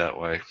work out that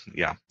way.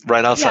 Yeah,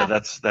 right outside.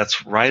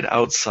 That's right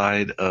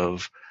outside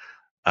of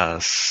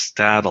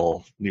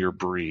Staddle near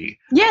Bree.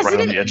 Yes, right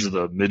it on the is. edge of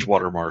the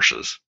Midgewater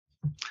Marshes.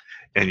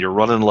 And you're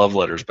running love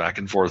letters back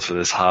and forth for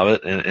this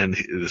hobbit and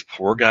this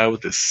poor guy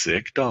with this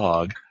sick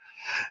dog,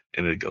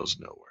 and it goes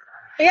nowhere.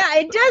 Yeah,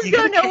 it does You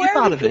go get a cape nowhere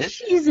out of because it.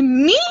 she's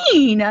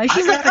mean. I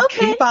She's got like, a okay.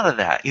 cape out of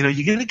that. You know,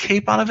 you get a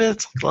cape out of it.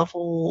 It's like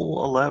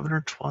level 11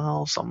 or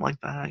 12, something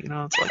like that. You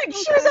know, it's Dude, like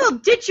she was all,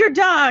 ditch your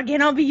dog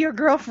and I'll be your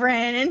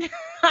girlfriend. And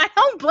I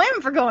don't blame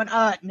him for going,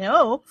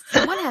 no.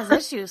 Someone has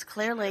issues,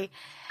 clearly.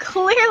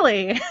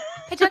 Clearly.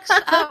 Hey,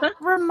 Tux,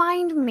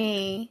 remind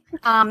me,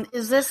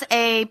 is this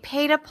a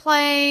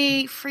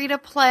pay-to-play,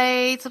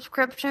 free-to-play,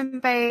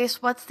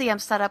 subscription-based? What's the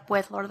setup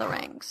with Lord of the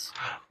Rings?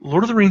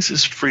 Lord of the Rings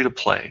is free to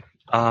play.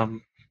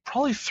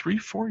 Probably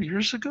 3-4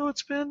 years ago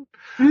it's been.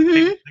 Mm-hmm.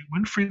 They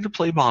went free to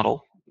play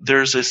model.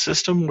 There's a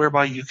system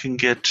whereby you can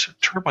get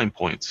turbine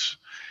points.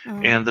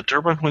 And the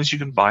turbine points, you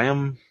can buy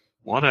them,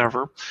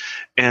 whatever,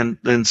 and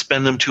then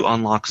spend them to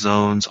unlock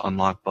zones,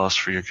 unlock buffs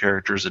for your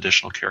characters,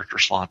 additional character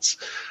slots,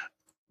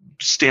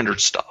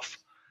 standard stuff.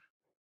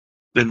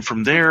 Then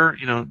from there,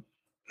 you know,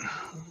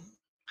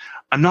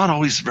 I'm not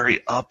always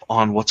very up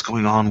on what's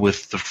going on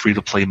with the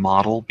free-to-play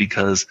model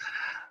because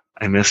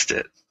I missed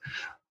it.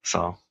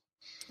 So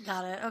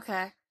Got it,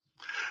 okay.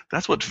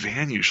 that's what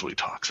Van usually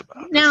talks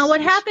about. Now, what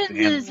This happens Van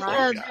is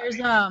Flight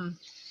guy.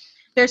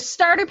 there's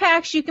starter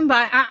packs you can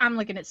buy. I'm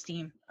looking at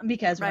Steam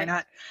because why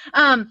Right.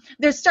 not?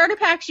 There's starter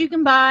packs you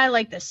can buy,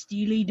 like the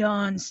Steely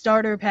Dawn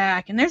starter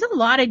pack, and there's a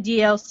lot of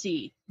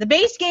DLC. The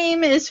base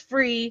game is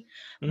free,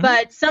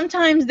 but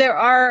sometimes there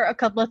are a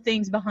couple of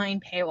things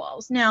behind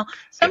paywalls. Now,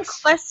 some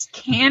quests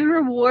can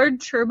reward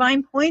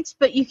turbine points,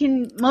 but you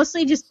can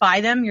mostly just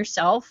buy them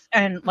yourself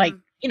and, like,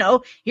 you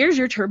know, here's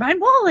your turbine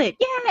wallet,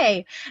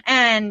 yay,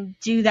 and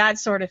do that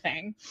sort of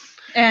thing.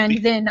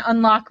 And then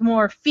unlock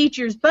more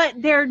features,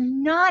 but they're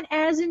not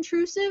as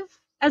intrusive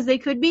as they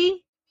could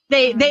be.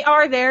 They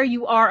are there,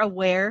 you are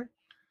aware,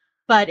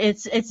 but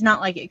it's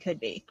not like it could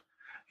be.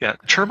 Yeah,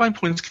 turbine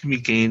points can be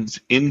gained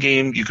in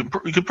game. You can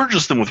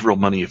purchase them with real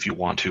money if you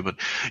want to, but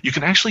you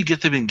can actually get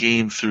them in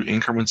game through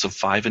increments of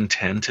 5 and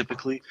 10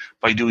 typically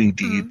by doing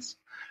deeds.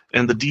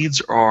 And the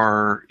deeds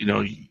are, you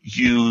know,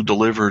 you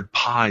delivered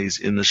pies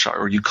in the Shire,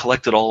 or you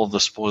collected all of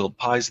the spoiled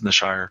pies in the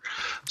Shire,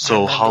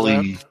 so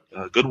Holly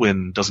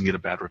Goodwin doesn't get a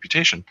bad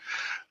reputation.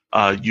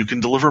 You can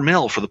deliver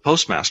mail for the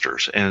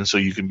postmasters, and so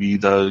you can be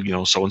the, you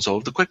know, so-and-so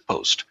of the quick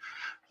post.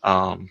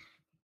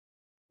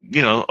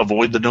 You know,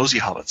 avoid the nosy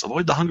hobbits,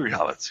 avoid the hungry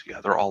hobbits.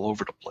 Yeah, they're all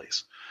over the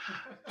place.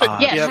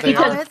 Yes, yeah, they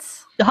because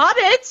are. the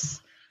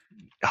hobbits.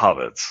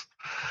 Hobbits.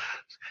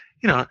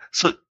 You know,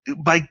 so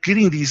by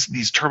getting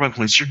these turbine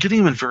points, you're getting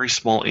them in very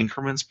small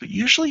increments, but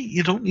usually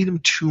you don't need them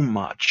too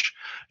much.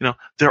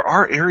 there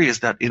are areas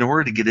that in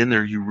order to get in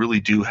there, you really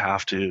do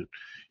have to.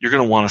 You're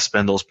going to want to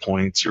spend those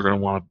points. You're going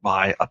to want to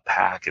buy a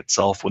pack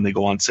itself when they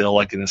go on sale,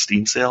 like in a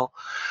Steam sale,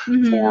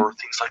 for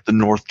things like the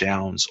North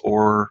Downs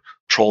or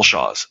Troll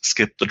Shaws.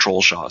 Skip the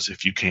Troll Shaws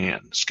if you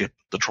can. Skip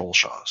the Troll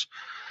Shaws.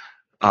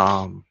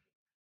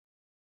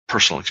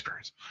 Personal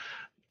experience.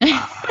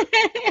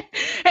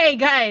 Hey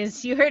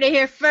guys, you heard it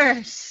here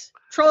first.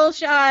 Troll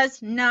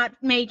Shaws not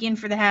making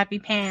for the happy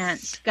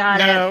pants. Got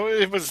it. No,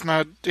 it was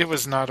not. It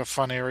was not a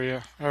fun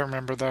area. I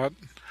remember that.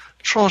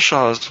 Troll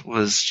Shaws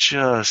was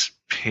just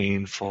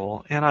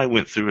painful, and I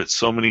went through it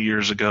so many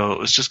years ago. It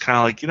was just kind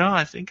of like,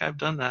 I think I've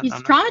done that. He's I'm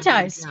not gonna do it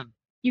traumatized. again.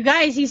 You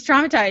guys, he's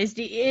traumatized.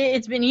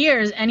 It's been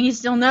years, and he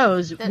still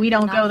knows we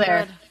don't go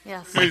there.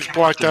 Yes. He's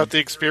blocked out the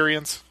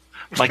experience.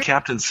 My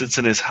captain sits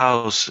in his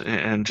house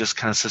and just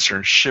kind of sits there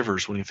and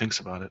shivers when he thinks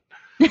about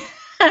it.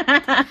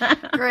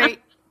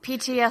 Great.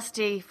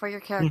 PTSD for your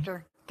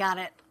character. Got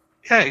it.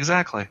 Yeah,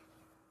 exactly.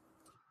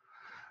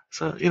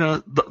 So,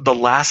 the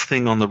last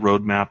thing on the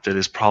roadmap that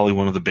is probably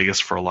one of the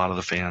biggest for a lot of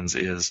the fans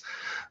is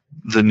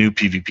the new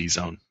PvP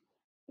zone.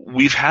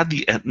 We've had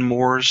the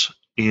Ettenmoors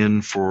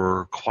in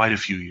for quite a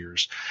few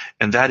years,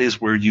 and that is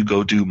where you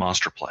go do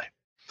monster play.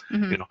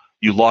 Mhm.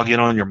 You log in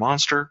on your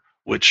monster,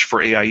 which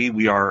for AIE,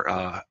 we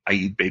are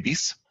AIE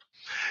babies,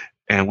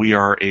 and we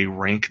are a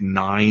rank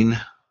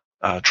 9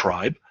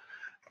 tribe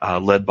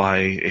led by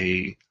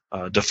a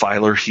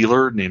Defiler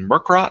healer named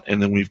Murkrot,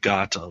 and then we've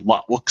got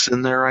Lotwooks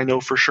in there, I know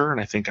for sure, and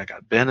I think I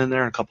got Ben in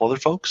there and a couple other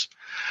folks.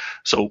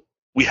 So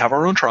we have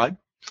our own tribe,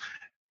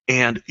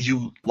 and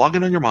you log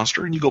in on your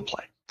monster and you go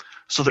play.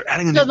 So they're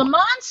adding a So new the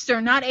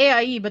monster, not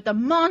AIE, but the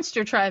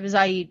monster tribe is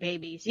I Eat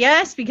Babies.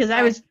 Yes, because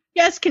I was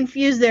just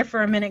confused there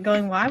for a minute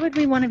going, why would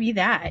we want to be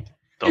that?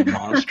 the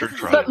monster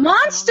tribe. But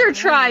monster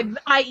tribe,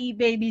 I Eat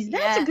Babies,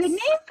 that's a good Yes.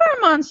 name for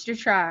a monster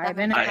tribe.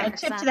 That And makes a sense.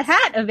 tip to the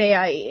hat of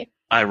AIE.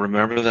 I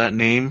remember that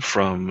name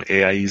from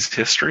AIE's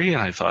history,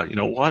 and I thought, you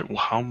know what?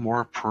 How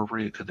more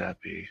appropriate could that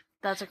be?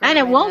 That's a great And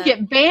it way won't to-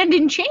 get banned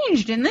and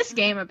changed in this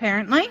game,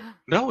 apparently.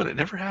 No, and it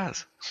never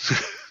has.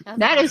 That's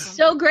That is awesome.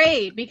 so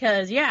great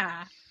because,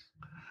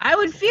 I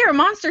would fear a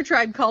monster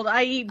tribe called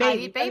I Eat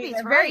Babies. I Eat Babies,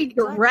 they're right, very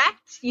exactly.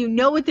 direct. You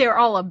know what they're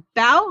all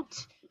about.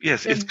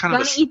 Yes, They're it's kind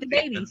of a gonna eat the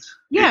statement. babies.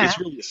 Yeah. It's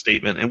really a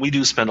statement, and we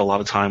do spend a lot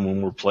of time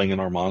when we're playing in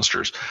our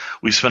monsters.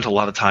 We spent a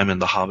lot of time in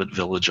the Hobbit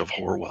village of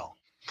Horwell,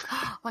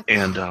 Oh my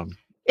God. and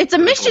It's a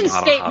There's mission a lot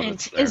of statement,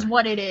 hobbits there. is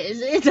what it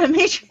is. It's a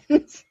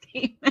mission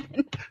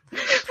statement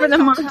for the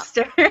don't tell-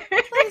 monster.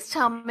 Please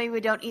tell me we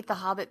don't eat the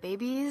Hobbit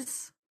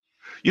babies.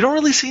 you don't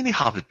really see any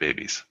Hobbit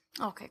babies.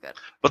 Okay, good.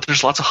 But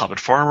there's lots of Hobbit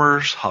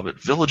farmers, Hobbit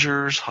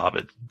villagers,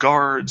 Hobbit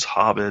guards,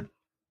 Hobbit.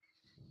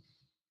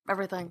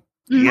 Everything.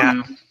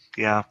 Mhm.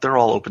 Yeah, they're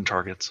all open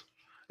targets.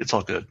 It's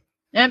all good.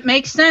 That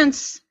makes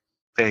sense.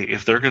 Hey,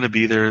 if they're going to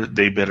be there,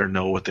 they better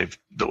know what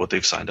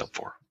they've signed up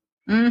for.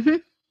 Mm-hmm.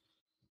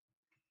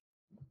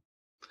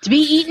 To be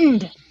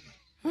eaten.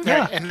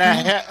 Yeah. And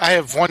I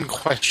have one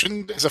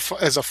question as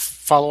a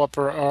follow up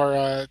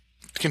or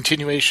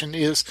continuation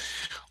is,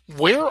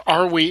 where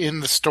are we in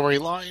the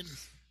storyline?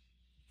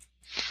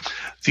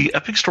 The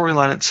epic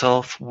storyline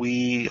itself,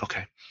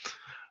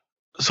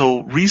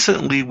 So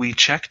recently we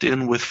checked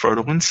in with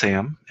Frodo and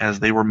Sam as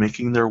they were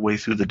making their way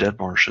through the Dead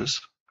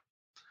Marshes.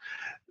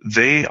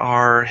 They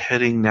are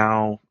heading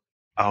now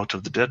out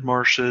of the Dead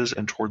Marshes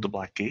and toward the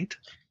Black Gate.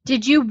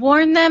 Did you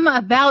warn them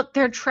about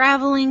their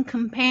traveling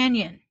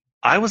companion?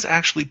 I was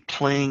actually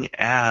playing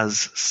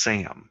as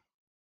Sam.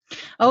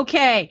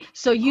 Okay,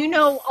 so you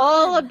know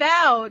all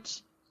about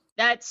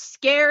that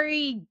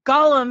scary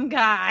Gollum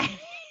guy.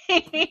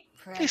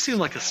 He seemed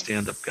like a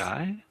stand-up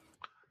guy.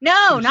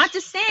 No, not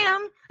to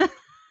Sam.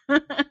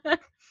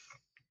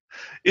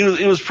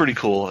 It was pretty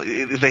cool.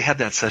 They had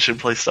that session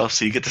play stuff,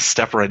 so you get to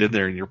step right in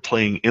there and you're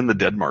playing in the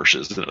Dead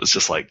Marshes, and it was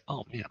just like,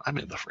 oh man, I'm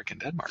in the freaking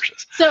Dead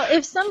Marshes. So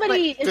if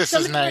somebody, This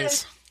is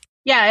nice.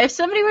 if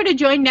somebody were to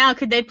join now,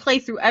 could they play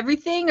through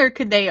everything, or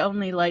could they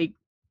only like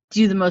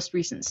do the most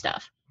recent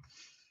stuff?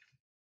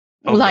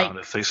 Oh Like, god,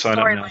 if they sign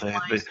up now,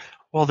 storyline-wise.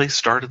 they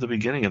start at the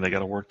beginning and they got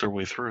to work their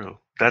way through.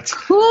 That's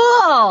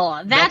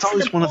Cool. That's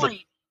always the one of point.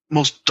 the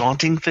most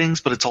daunting things,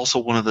 but it's also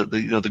one of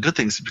the good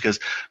things, because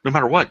no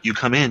matter what, you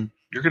come in,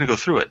 you're going to go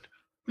through it,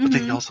 but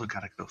then you also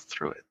got to go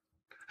through it.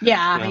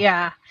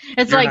 Yeah.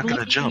 It's You're like not gonna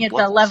looking jump at the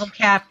levels. level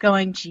cap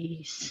going,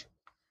 geez.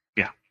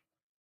 Yeah.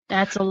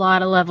 That's a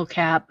lot of level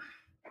cap.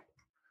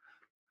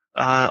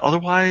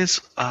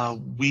 Otherwise,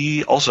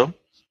 we also,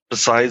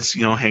 besides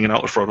hanging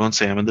out with Frodo and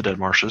Sam in the Dead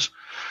Marshes,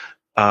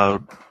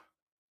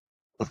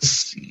 let's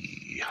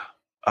see,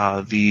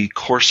 the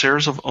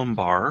Corsairs of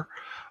Umbar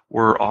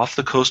were off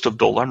the coast of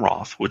Dol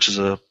Amroth, which is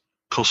a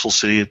coastal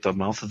city at the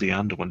mouth of the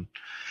Anduin,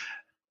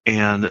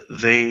 and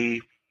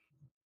they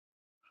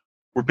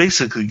were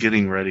basically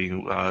getting ready.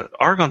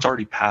 Aragorn's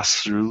already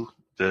passed through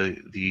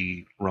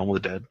the realm of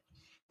the dead,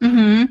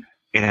 Mm-hmm.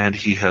 and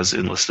he has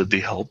enlisted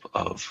the help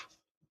of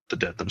the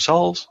dead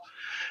themselves.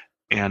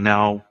 And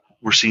now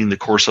we're seeing the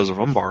Corsairs of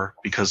Umbar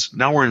because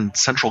now we're in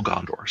Central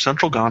Gondor.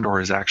 Central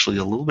Gondor is actually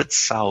a little bit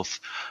south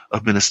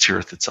of Minas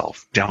Tirith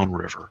itself,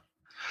 downriver.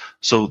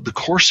 So the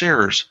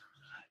Corsairs,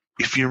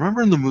 if you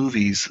remember in the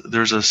movies,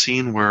 there's a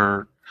scene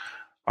where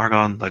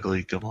Aragorn,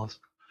 Legolas, Gimli,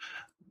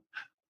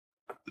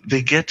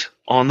 they get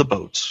on the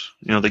boats.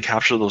 They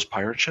capture those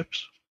pirate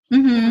ships.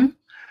 Mm-hmm.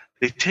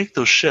 They take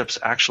those ships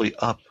actually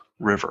up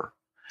river.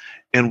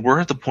 And we're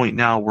at the point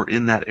now, we're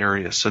in that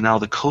area. So now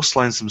the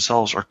coastlines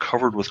themselves are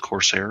covered with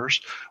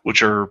Corsairs,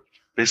 which are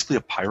basically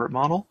a pirate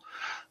model.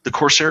 The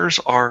Corsairs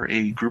are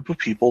a group of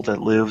people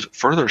that lived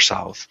further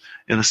south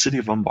in the city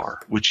of Umbar,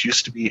 which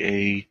used to be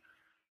a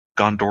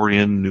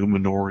Gondorian,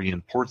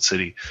 Numenorian port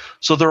city.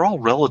 So they're all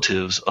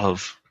relatives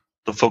of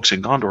the folks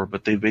in Gondor,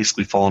 but they've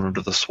basically fallen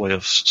under the sway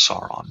of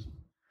Sauron.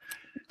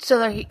 So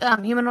they're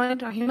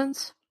humanoid or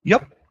humans?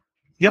 Yep.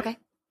 Okay.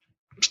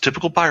 It's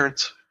typical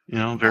pirates,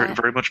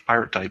 very much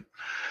pirate type.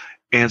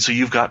 And so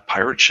you've got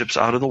pirate ships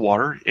out in the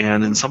water,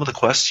 and in some of the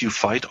quests you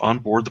fight on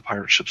board the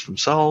pirate ships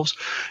themselves.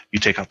 You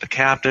take out the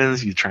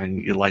captains, you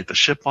light the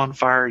ship on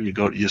fire,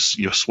 you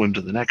swim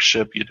to the next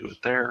ship, you do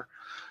it there.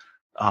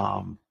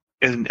 And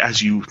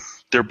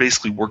they're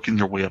basically working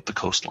their way up the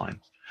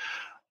coastline.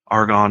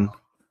 Aragorn,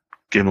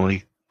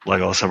 Gimli,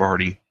 Legolas have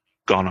already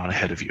gone on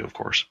ahead of you, of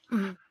course.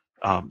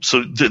 Mm-hmm.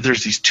 So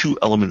there's these two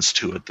elements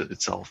to it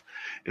itself.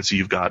 And so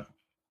you've got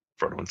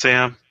Frodo and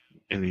Sam,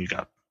 and then you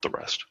got the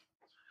rest.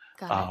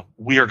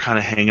 We are kind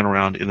of hanging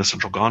around in the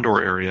Central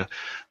Gondor area.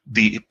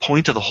 The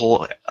point of the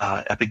whole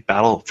epic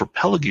battle for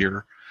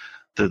Peligir,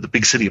 the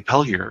big city of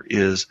Peligir,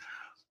 is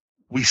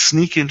we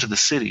sneak into the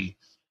city,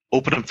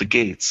 open up the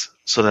gates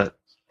so that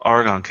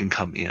Aragorn can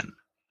come in,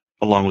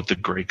 along with the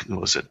Grey.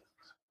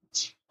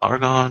 It's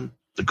Aragorn,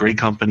 the Grey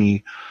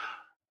Company,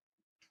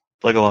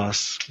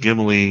 Legolas,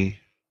 Gimli,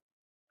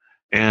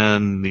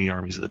 and the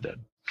armies of the dead.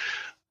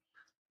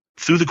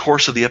 Through the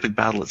course of the epic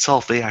battle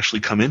itself, they actually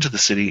come into the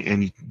city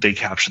and they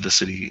capture the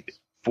city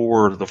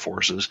for the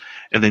forces.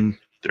 And then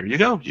there you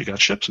go. You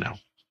got ships now.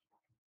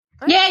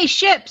 Yay,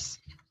 ships!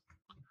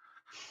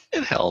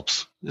 It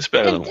helps. It's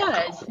better than it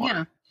does,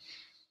 yeah.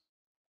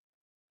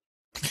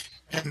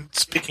 And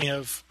speaking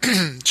of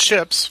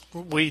ships,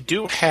 we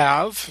do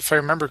have, if I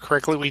remember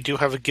correctly, we do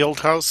have a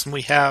guild house and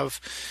we have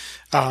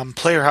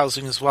player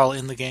housing as well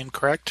in the game,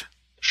 correct?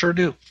 Sure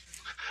do.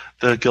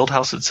 The guild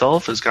house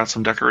itself has got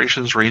some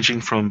decorations ranging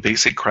from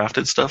basic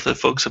crafted stuff that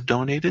folks have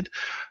donated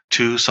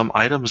to some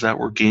items that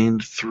were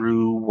gained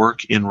through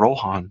work in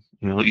Rohan.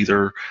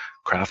 Either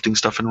crafting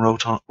stuff in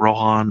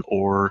Rohan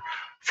or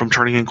from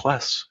turning in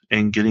quests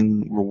and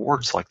getting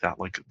rewards like that.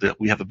 Like that,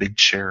 we have a big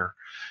chair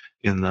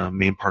in the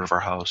main part of our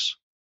house.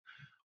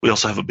 We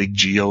also have a big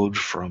geode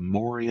from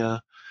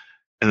Moria.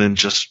 And then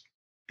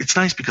it's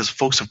nice because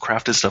folks have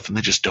crafted stuff and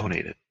they just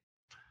donate it.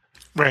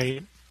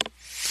 Right.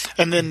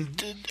 And then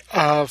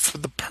for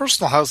the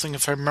personal housing,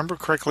 if I remember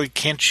correctly,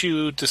 can't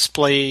you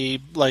display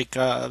like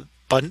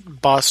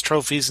boss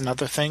trophies and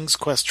other things,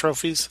 quest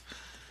trophies?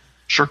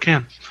 Sure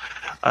can.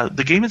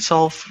 The game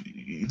itself,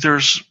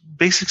 there's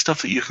basic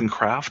stuff that you can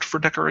craft for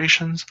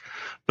decorations,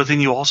 but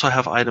then you also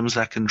have items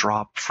that can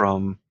drop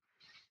from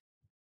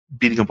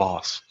beating a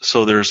boss.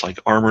 So there's like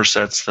armor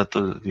sets that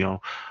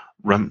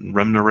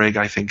Remnareg,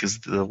 I think is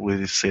the way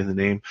they say the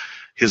name.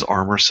 His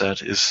armor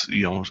set is,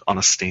 on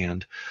a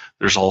stand.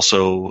 There's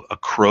also a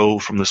crow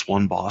from this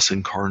one boss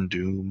in Karn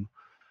Doom.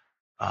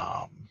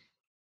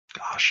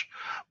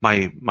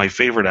 My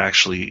favorite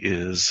actually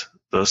is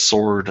the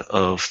sword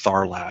of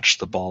Tharlach,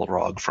 the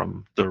Balrog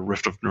from the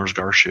Rift of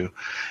Ner'zgarshu.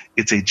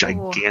 It's a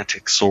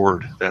gigantic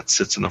sword that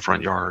sits in the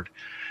front yard,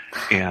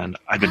 and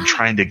I've been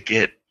trying to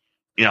get.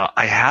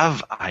 I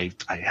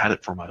had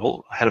it for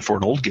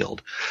an old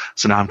guild,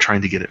 so now I'm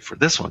trying to get it for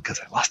this one because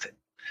I lost it.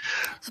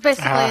 So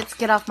basically, it's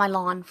get off my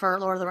lawn for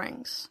Lord of the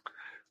Rings.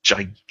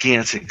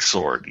 Gigantic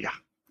sword, yeah.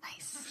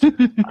 Nice.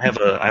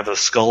 I have a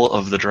skull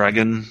of the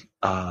dragon.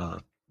 I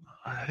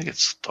think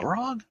it's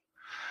Thorog.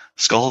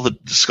 Skull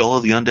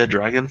of the undead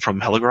dragon from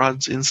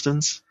Helgrod's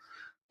instance.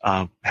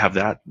 Have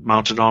that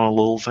mounted on a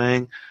little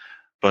thing.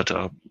 But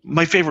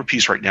my favorite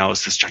piece right now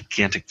is this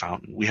gigantic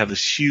fountain. We have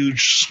this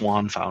huge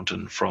swan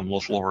fountain from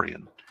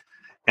Lothlorien,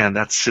 and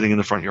that's sitting in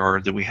the front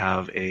yard. Then we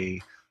have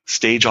a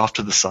stage off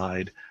to the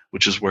side,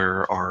 which is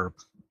where our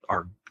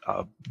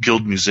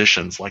guild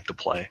musicians like to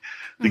play.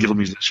 The guild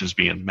musicians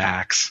being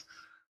Max,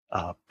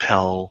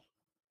 Pell,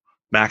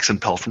 Max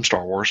and Pell from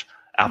Star Wars,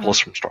 Apples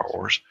from Star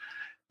Wars,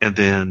 and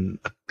then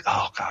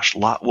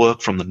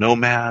Lotwook from the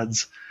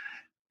Nomads.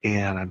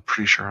 And I'm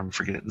pretty sure I'm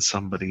forgetting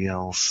somebody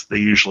else.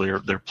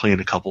 They're playing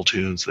a couple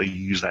tunes. They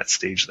use that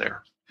stage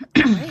there.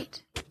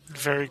 Great.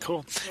 Very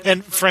cool.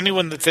 And for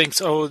anyone that thinks,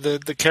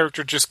 the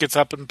character just gets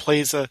up and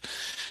plays a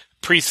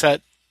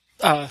preset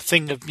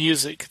thing of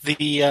music,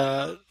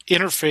 the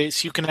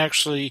interface, you can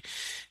actually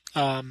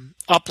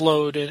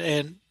upload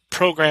and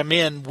program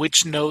in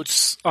which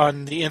notes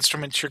on the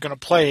instruments you're going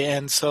to play,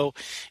 and so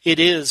it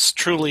is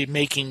truly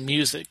making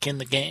music in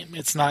the game.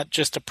 It's not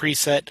just a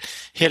preset,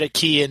 hit a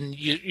key and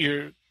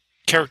your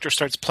character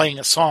starts playing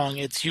a song.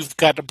 It's you've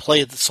got to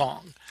play the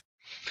song.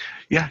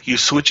 Yeah, you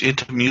switch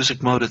into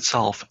music mode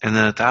itself, and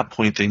then at that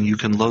point, then you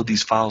can load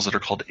these files that are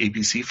called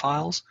ABC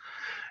files.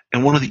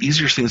 And one of the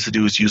easiest things to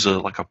do is use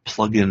a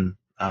plug-in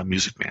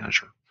music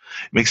manager.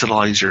 It makes it a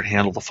lot easier to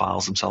handle the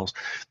files themselves.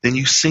 Then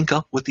you sync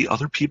up with the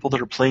other people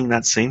that are playing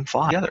that same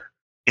file together,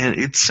 and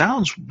it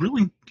sounds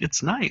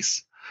it's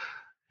nice.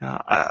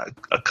 A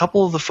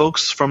couple of the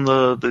folks from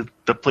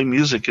that play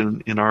music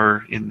in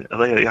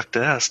LA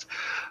Est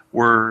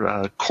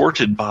were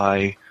courted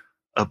by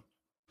a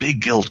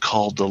big guild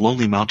called the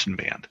Lonely Mountain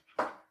Band.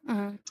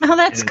 Mm-hmm. Oh,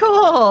 that's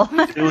cool.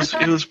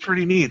 It was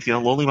pretty neat.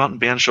 Lonely Mountain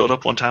Band showed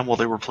up one time while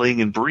they were playing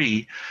in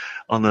Bree,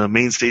 on the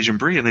main stage in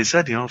Bree, and they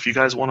said, if you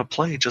guys want to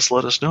play, just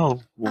let us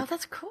know. Oh,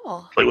 that's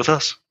cool. Play with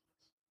us.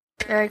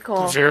 Very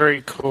cool.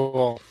 Very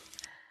cool.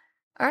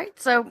 All right,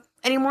 so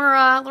any more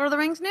Lord of the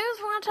Rings news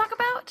we want to talk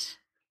about?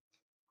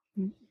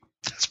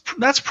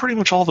 That's pretty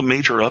much all the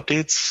major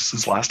updates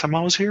since last time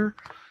I was here.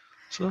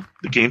 So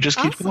the game just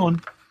keeps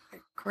going.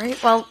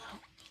 Great. Well,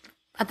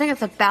 I think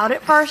that's about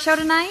it for our show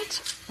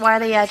tonight. While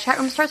the chat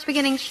room starts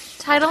beginning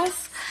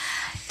titles.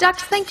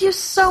 Dux, thank you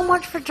so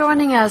much for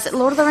joining us.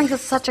 Lord of the Rings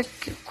is such a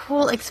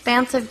cool,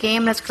 expansive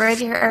game, and it's great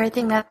to hear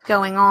everything that's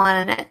going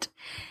on in it.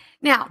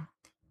 Now,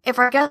 if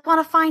our guests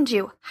want to find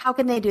you, how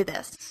can they do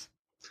this?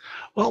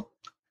 Well,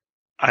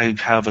 I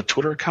have a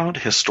Twitter account,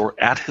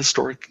 at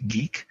Historic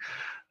Geek.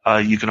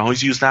 You can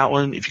always use that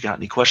one if you got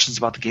any questions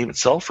about the game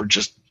itself or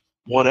just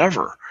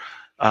whatever.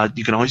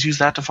 You can always use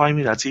that to find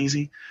me. That's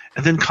easy.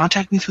 And then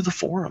contact me through the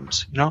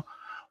forums.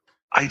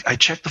 I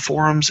check the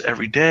forums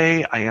every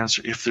day. I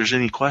answer if there's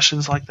any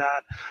questions like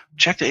that.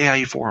 Check the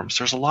AIE forums.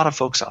 There's a lot of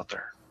folks out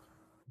there.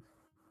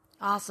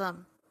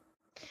 Awesome.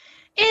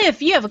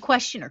 If you have a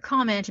question or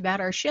comment about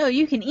our show,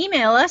 you can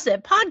email us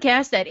at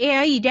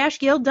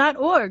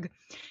podcast@aie-guild.org.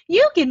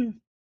 You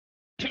can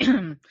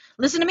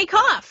listen to me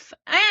cough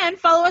and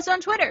follow us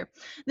on Twitter.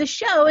 The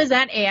show is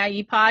at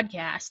AIE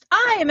Podcast.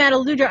 I am at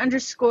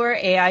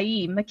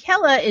Aludra_AIE.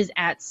 Michaela is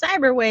at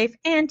Cyberwave,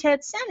 and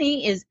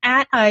Tetsemi is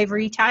at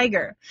Ivory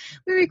Tiger.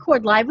 We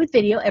record live with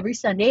video every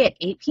Sunday at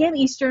 8 p.m.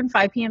 Eastern,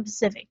 5 p.m.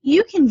 Pacific.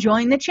 You can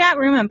join the chat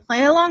room and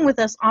play along with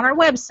us on our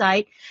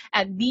website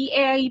at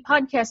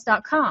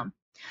theaiepodcast.com.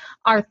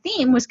 Our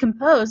theme was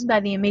composed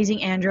by the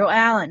amazing Andrew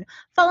Allen.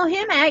 Follow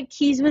him at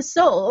Keys with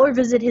Soul or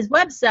visit his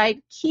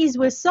website,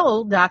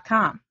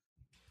 keyswithsoul.com.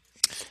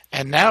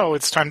 And now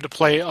it's time to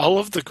play all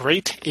of the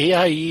great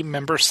AIE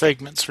member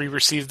segments we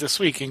received this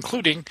week,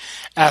 including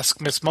Ask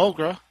Miss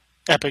Mulgra,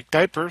 Epic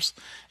Diapers,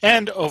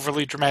 and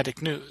Overly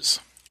Dramatic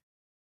News.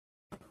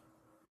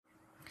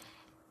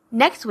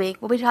 Next week,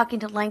 we'll be talking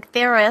to Link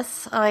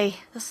Theris.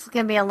 This is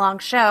going to be a long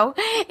show,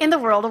 in the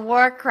World of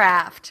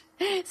Warcraft.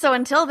 So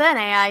until then,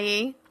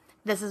 AIE,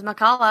 this is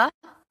Makala.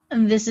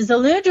 And this is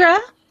Aludra.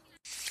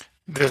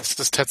 This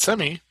is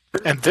Tetsemi.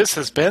 And this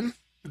has been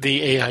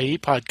the AIE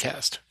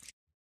Podcast.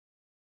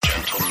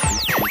 Gentlemen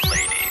and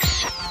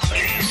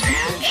ladies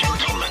and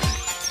gentlemen,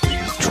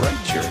 please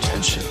direct your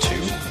attention to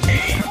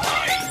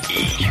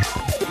AIE.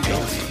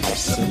 Building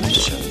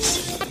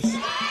Solutions.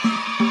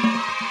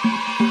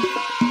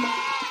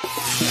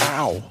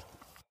 Ow.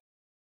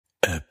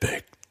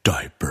 Epic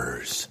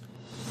Diapers.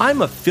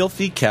 I'm a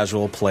filthy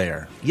casual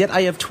player, yet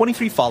I have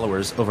 23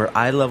 followers over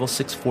eye level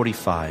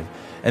 645,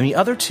 and the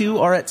other 2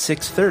 are at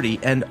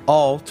 630, and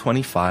all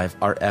 25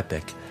 are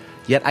epic.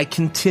 Yet I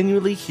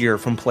continually hear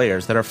from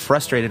players that are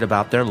frustrated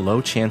about their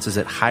low chances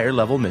at higher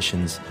level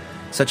missions,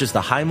 such as the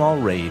High Mall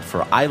Raid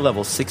for eye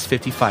level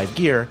 655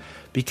 gear,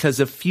 because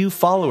of few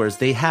followers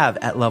they have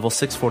at level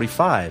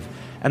 645,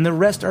 and the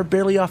rest are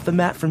barely off the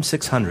mat from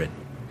 600.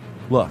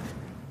 Look,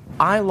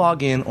 I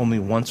log in only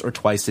once or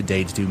twice a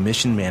day to do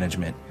mission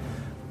management,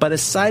 but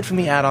aside from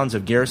the add-ons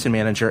of Garrison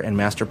Manager and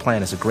Master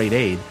Plan as a great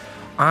aid,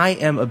 I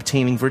am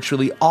obtaining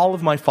virtually all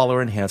of my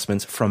follower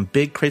enhancements from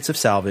Big Crates of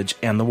Salvage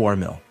and the War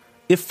Mill.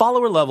 If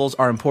follower levels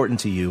are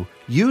important to you,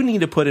 you need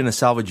to put in a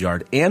salvage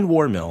yard and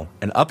War Mill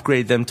and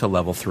upgrade them to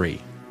level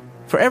 3.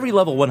 For every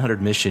level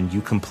 100 mission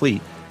you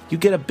complete, you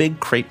get a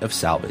big crate of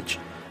salvage,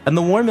 and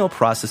the War Mill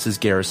processes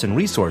Garrison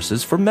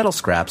resources for metal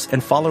scraps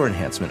and follower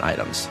enhancement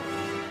items.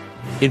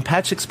 In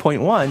patch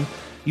 6.1,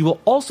 you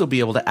will also be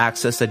able to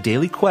access a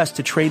daily quest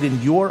to trade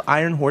in your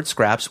Iron Horde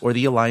scraps or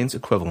the Alliance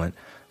equivalent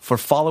for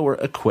follower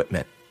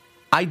equipment.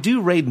 I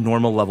do raid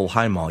normal level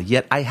High Mall,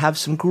 yet I have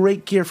some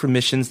great gear for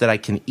missions that I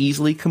can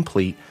easily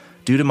complete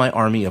due to my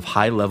army of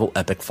high-level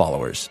epic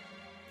followers.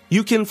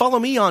 You can follow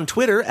me on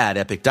Twitter at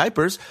Epic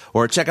Diapers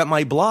or check out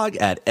my blog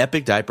at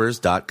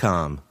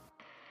epicdiapers.com.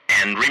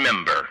 And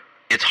remember,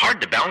 it's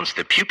hard to balance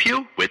the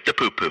pew-pew with the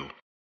poo-poo.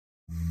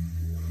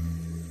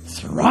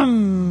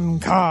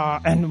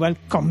 Thramka, and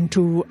welcome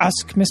to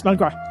Ask Miss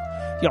Mulgra,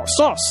 your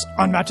source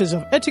on matters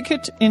of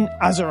etiquette in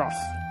Azeroth.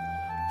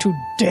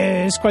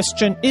 Today's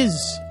question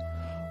is,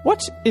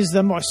 what is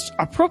the most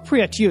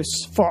appropriate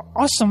use for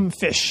awesome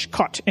fish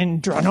caught in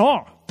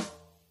Draenor?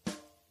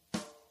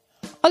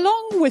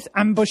 Along with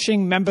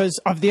ambushing members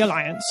of the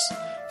Alliance,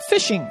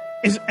 fishing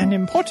is an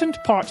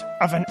important part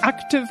of an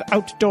active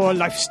outdoor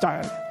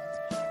lifestyle.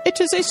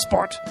 It is a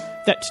sport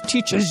that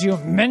teaches you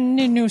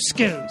many new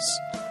skills.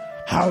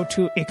 how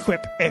to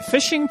equip a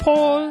fishing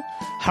pole,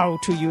 how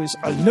to use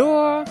a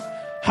lure,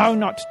 how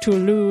not to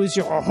lose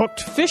your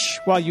hooked fish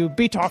while you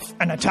beat off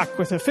an attack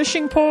with a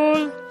fishing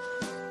pole.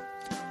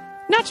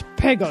 Nat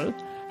Peggle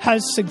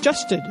has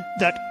suggested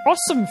that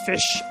awesome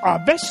fish are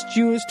best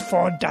used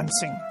for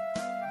dancing.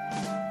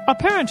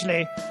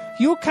 Apparently,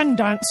 you can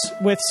dance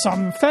with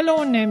some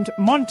fellow named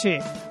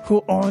Monty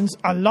who owns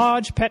a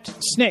large pet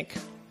snake.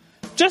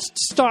 Just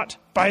start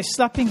by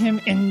slapping him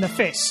in the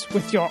face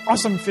with your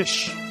awesome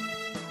fish.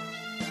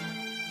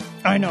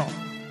 I know,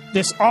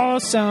 this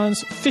all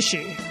sounds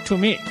fishy to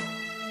me.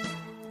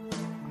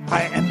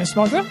 I am Miss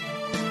Mulgrew,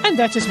 and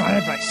that is my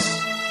advice.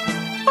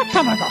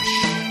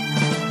 Akamagosh.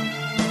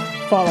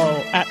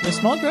 Follow at Miss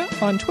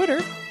Mulgrew on Twitter,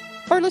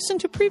 or listen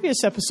to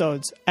previous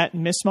episodes at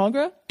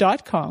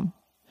missmulgrew.com.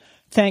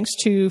 Thanks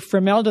to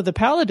Fremelda the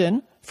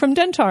Paladin from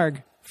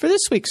Dentarg for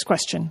this week's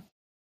question.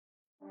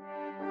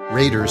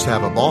 Raiders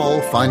have a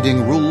ball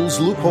finding rules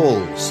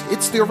loopholes.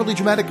 It's the Overly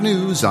Dramatic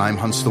News. I'm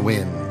Hunts the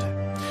Wind.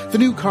 The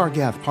new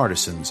Kargath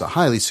Partisans, a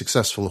highly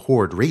successful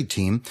Horde raid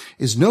team,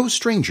 is no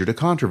stranger to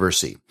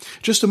controversy.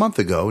 Just a month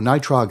ago,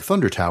 Nitrog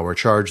Thunder Tower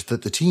charged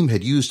that the team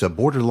had used a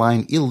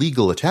borderline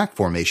illegal attack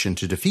formation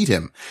to defeat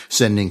him,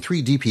 sending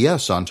 3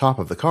 DPS on top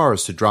of the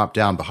cars to drop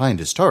down behind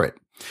his turret.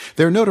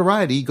 Their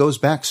notoriety goes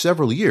back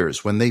several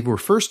years when they were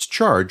first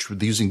charged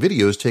with using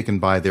videos taken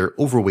by their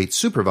overweight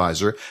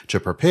supervisor to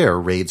prepare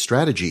raid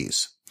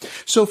strategies.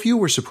 So few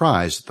were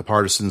surprised at the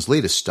Partisans'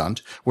 latest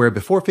stunt, where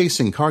before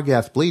facing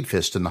Kargath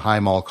Bladefist in the High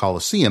Mall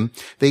Coliseum,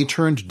 they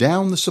turned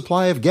down the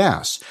supply of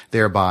gas,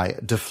 thereby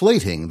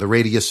deflating the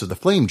radius of the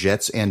flame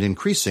jets and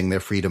increasing their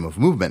freedom of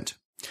movement.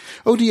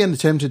 ODN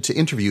attempted to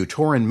interview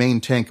Tauren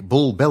main tank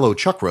Bull Bellow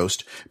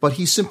Chuckroast, but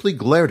he simply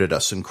glared at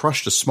us and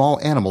crushed a small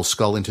animal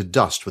skull into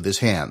dust with his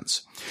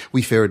hands.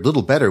 We fared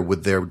little better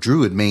with their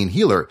Druid main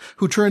healer,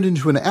 who turned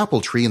into an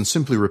apple tree and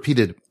simply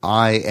repeated,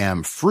 "I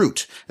am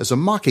fruit," as a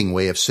mocking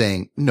way of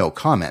saying no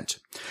comment.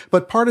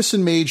 But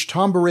Partisan mage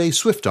Tombaray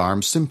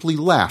Swiftarm simply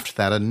laughed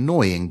that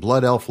annoying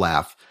blood elf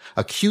laugh,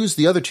 accused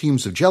the other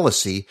teams of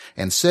jealousy,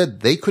 and said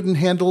they couldn't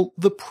handle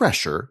the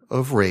pressure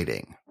of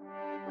raiding.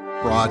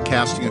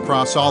 Broadcasting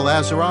across all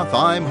Azeroth,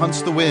 I'm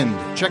Hunts the Wind.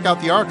 Check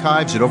out the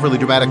archives at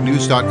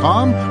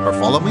overlydramaticnews.com or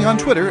follow me on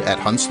Twitter at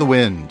Hunts the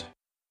Wind.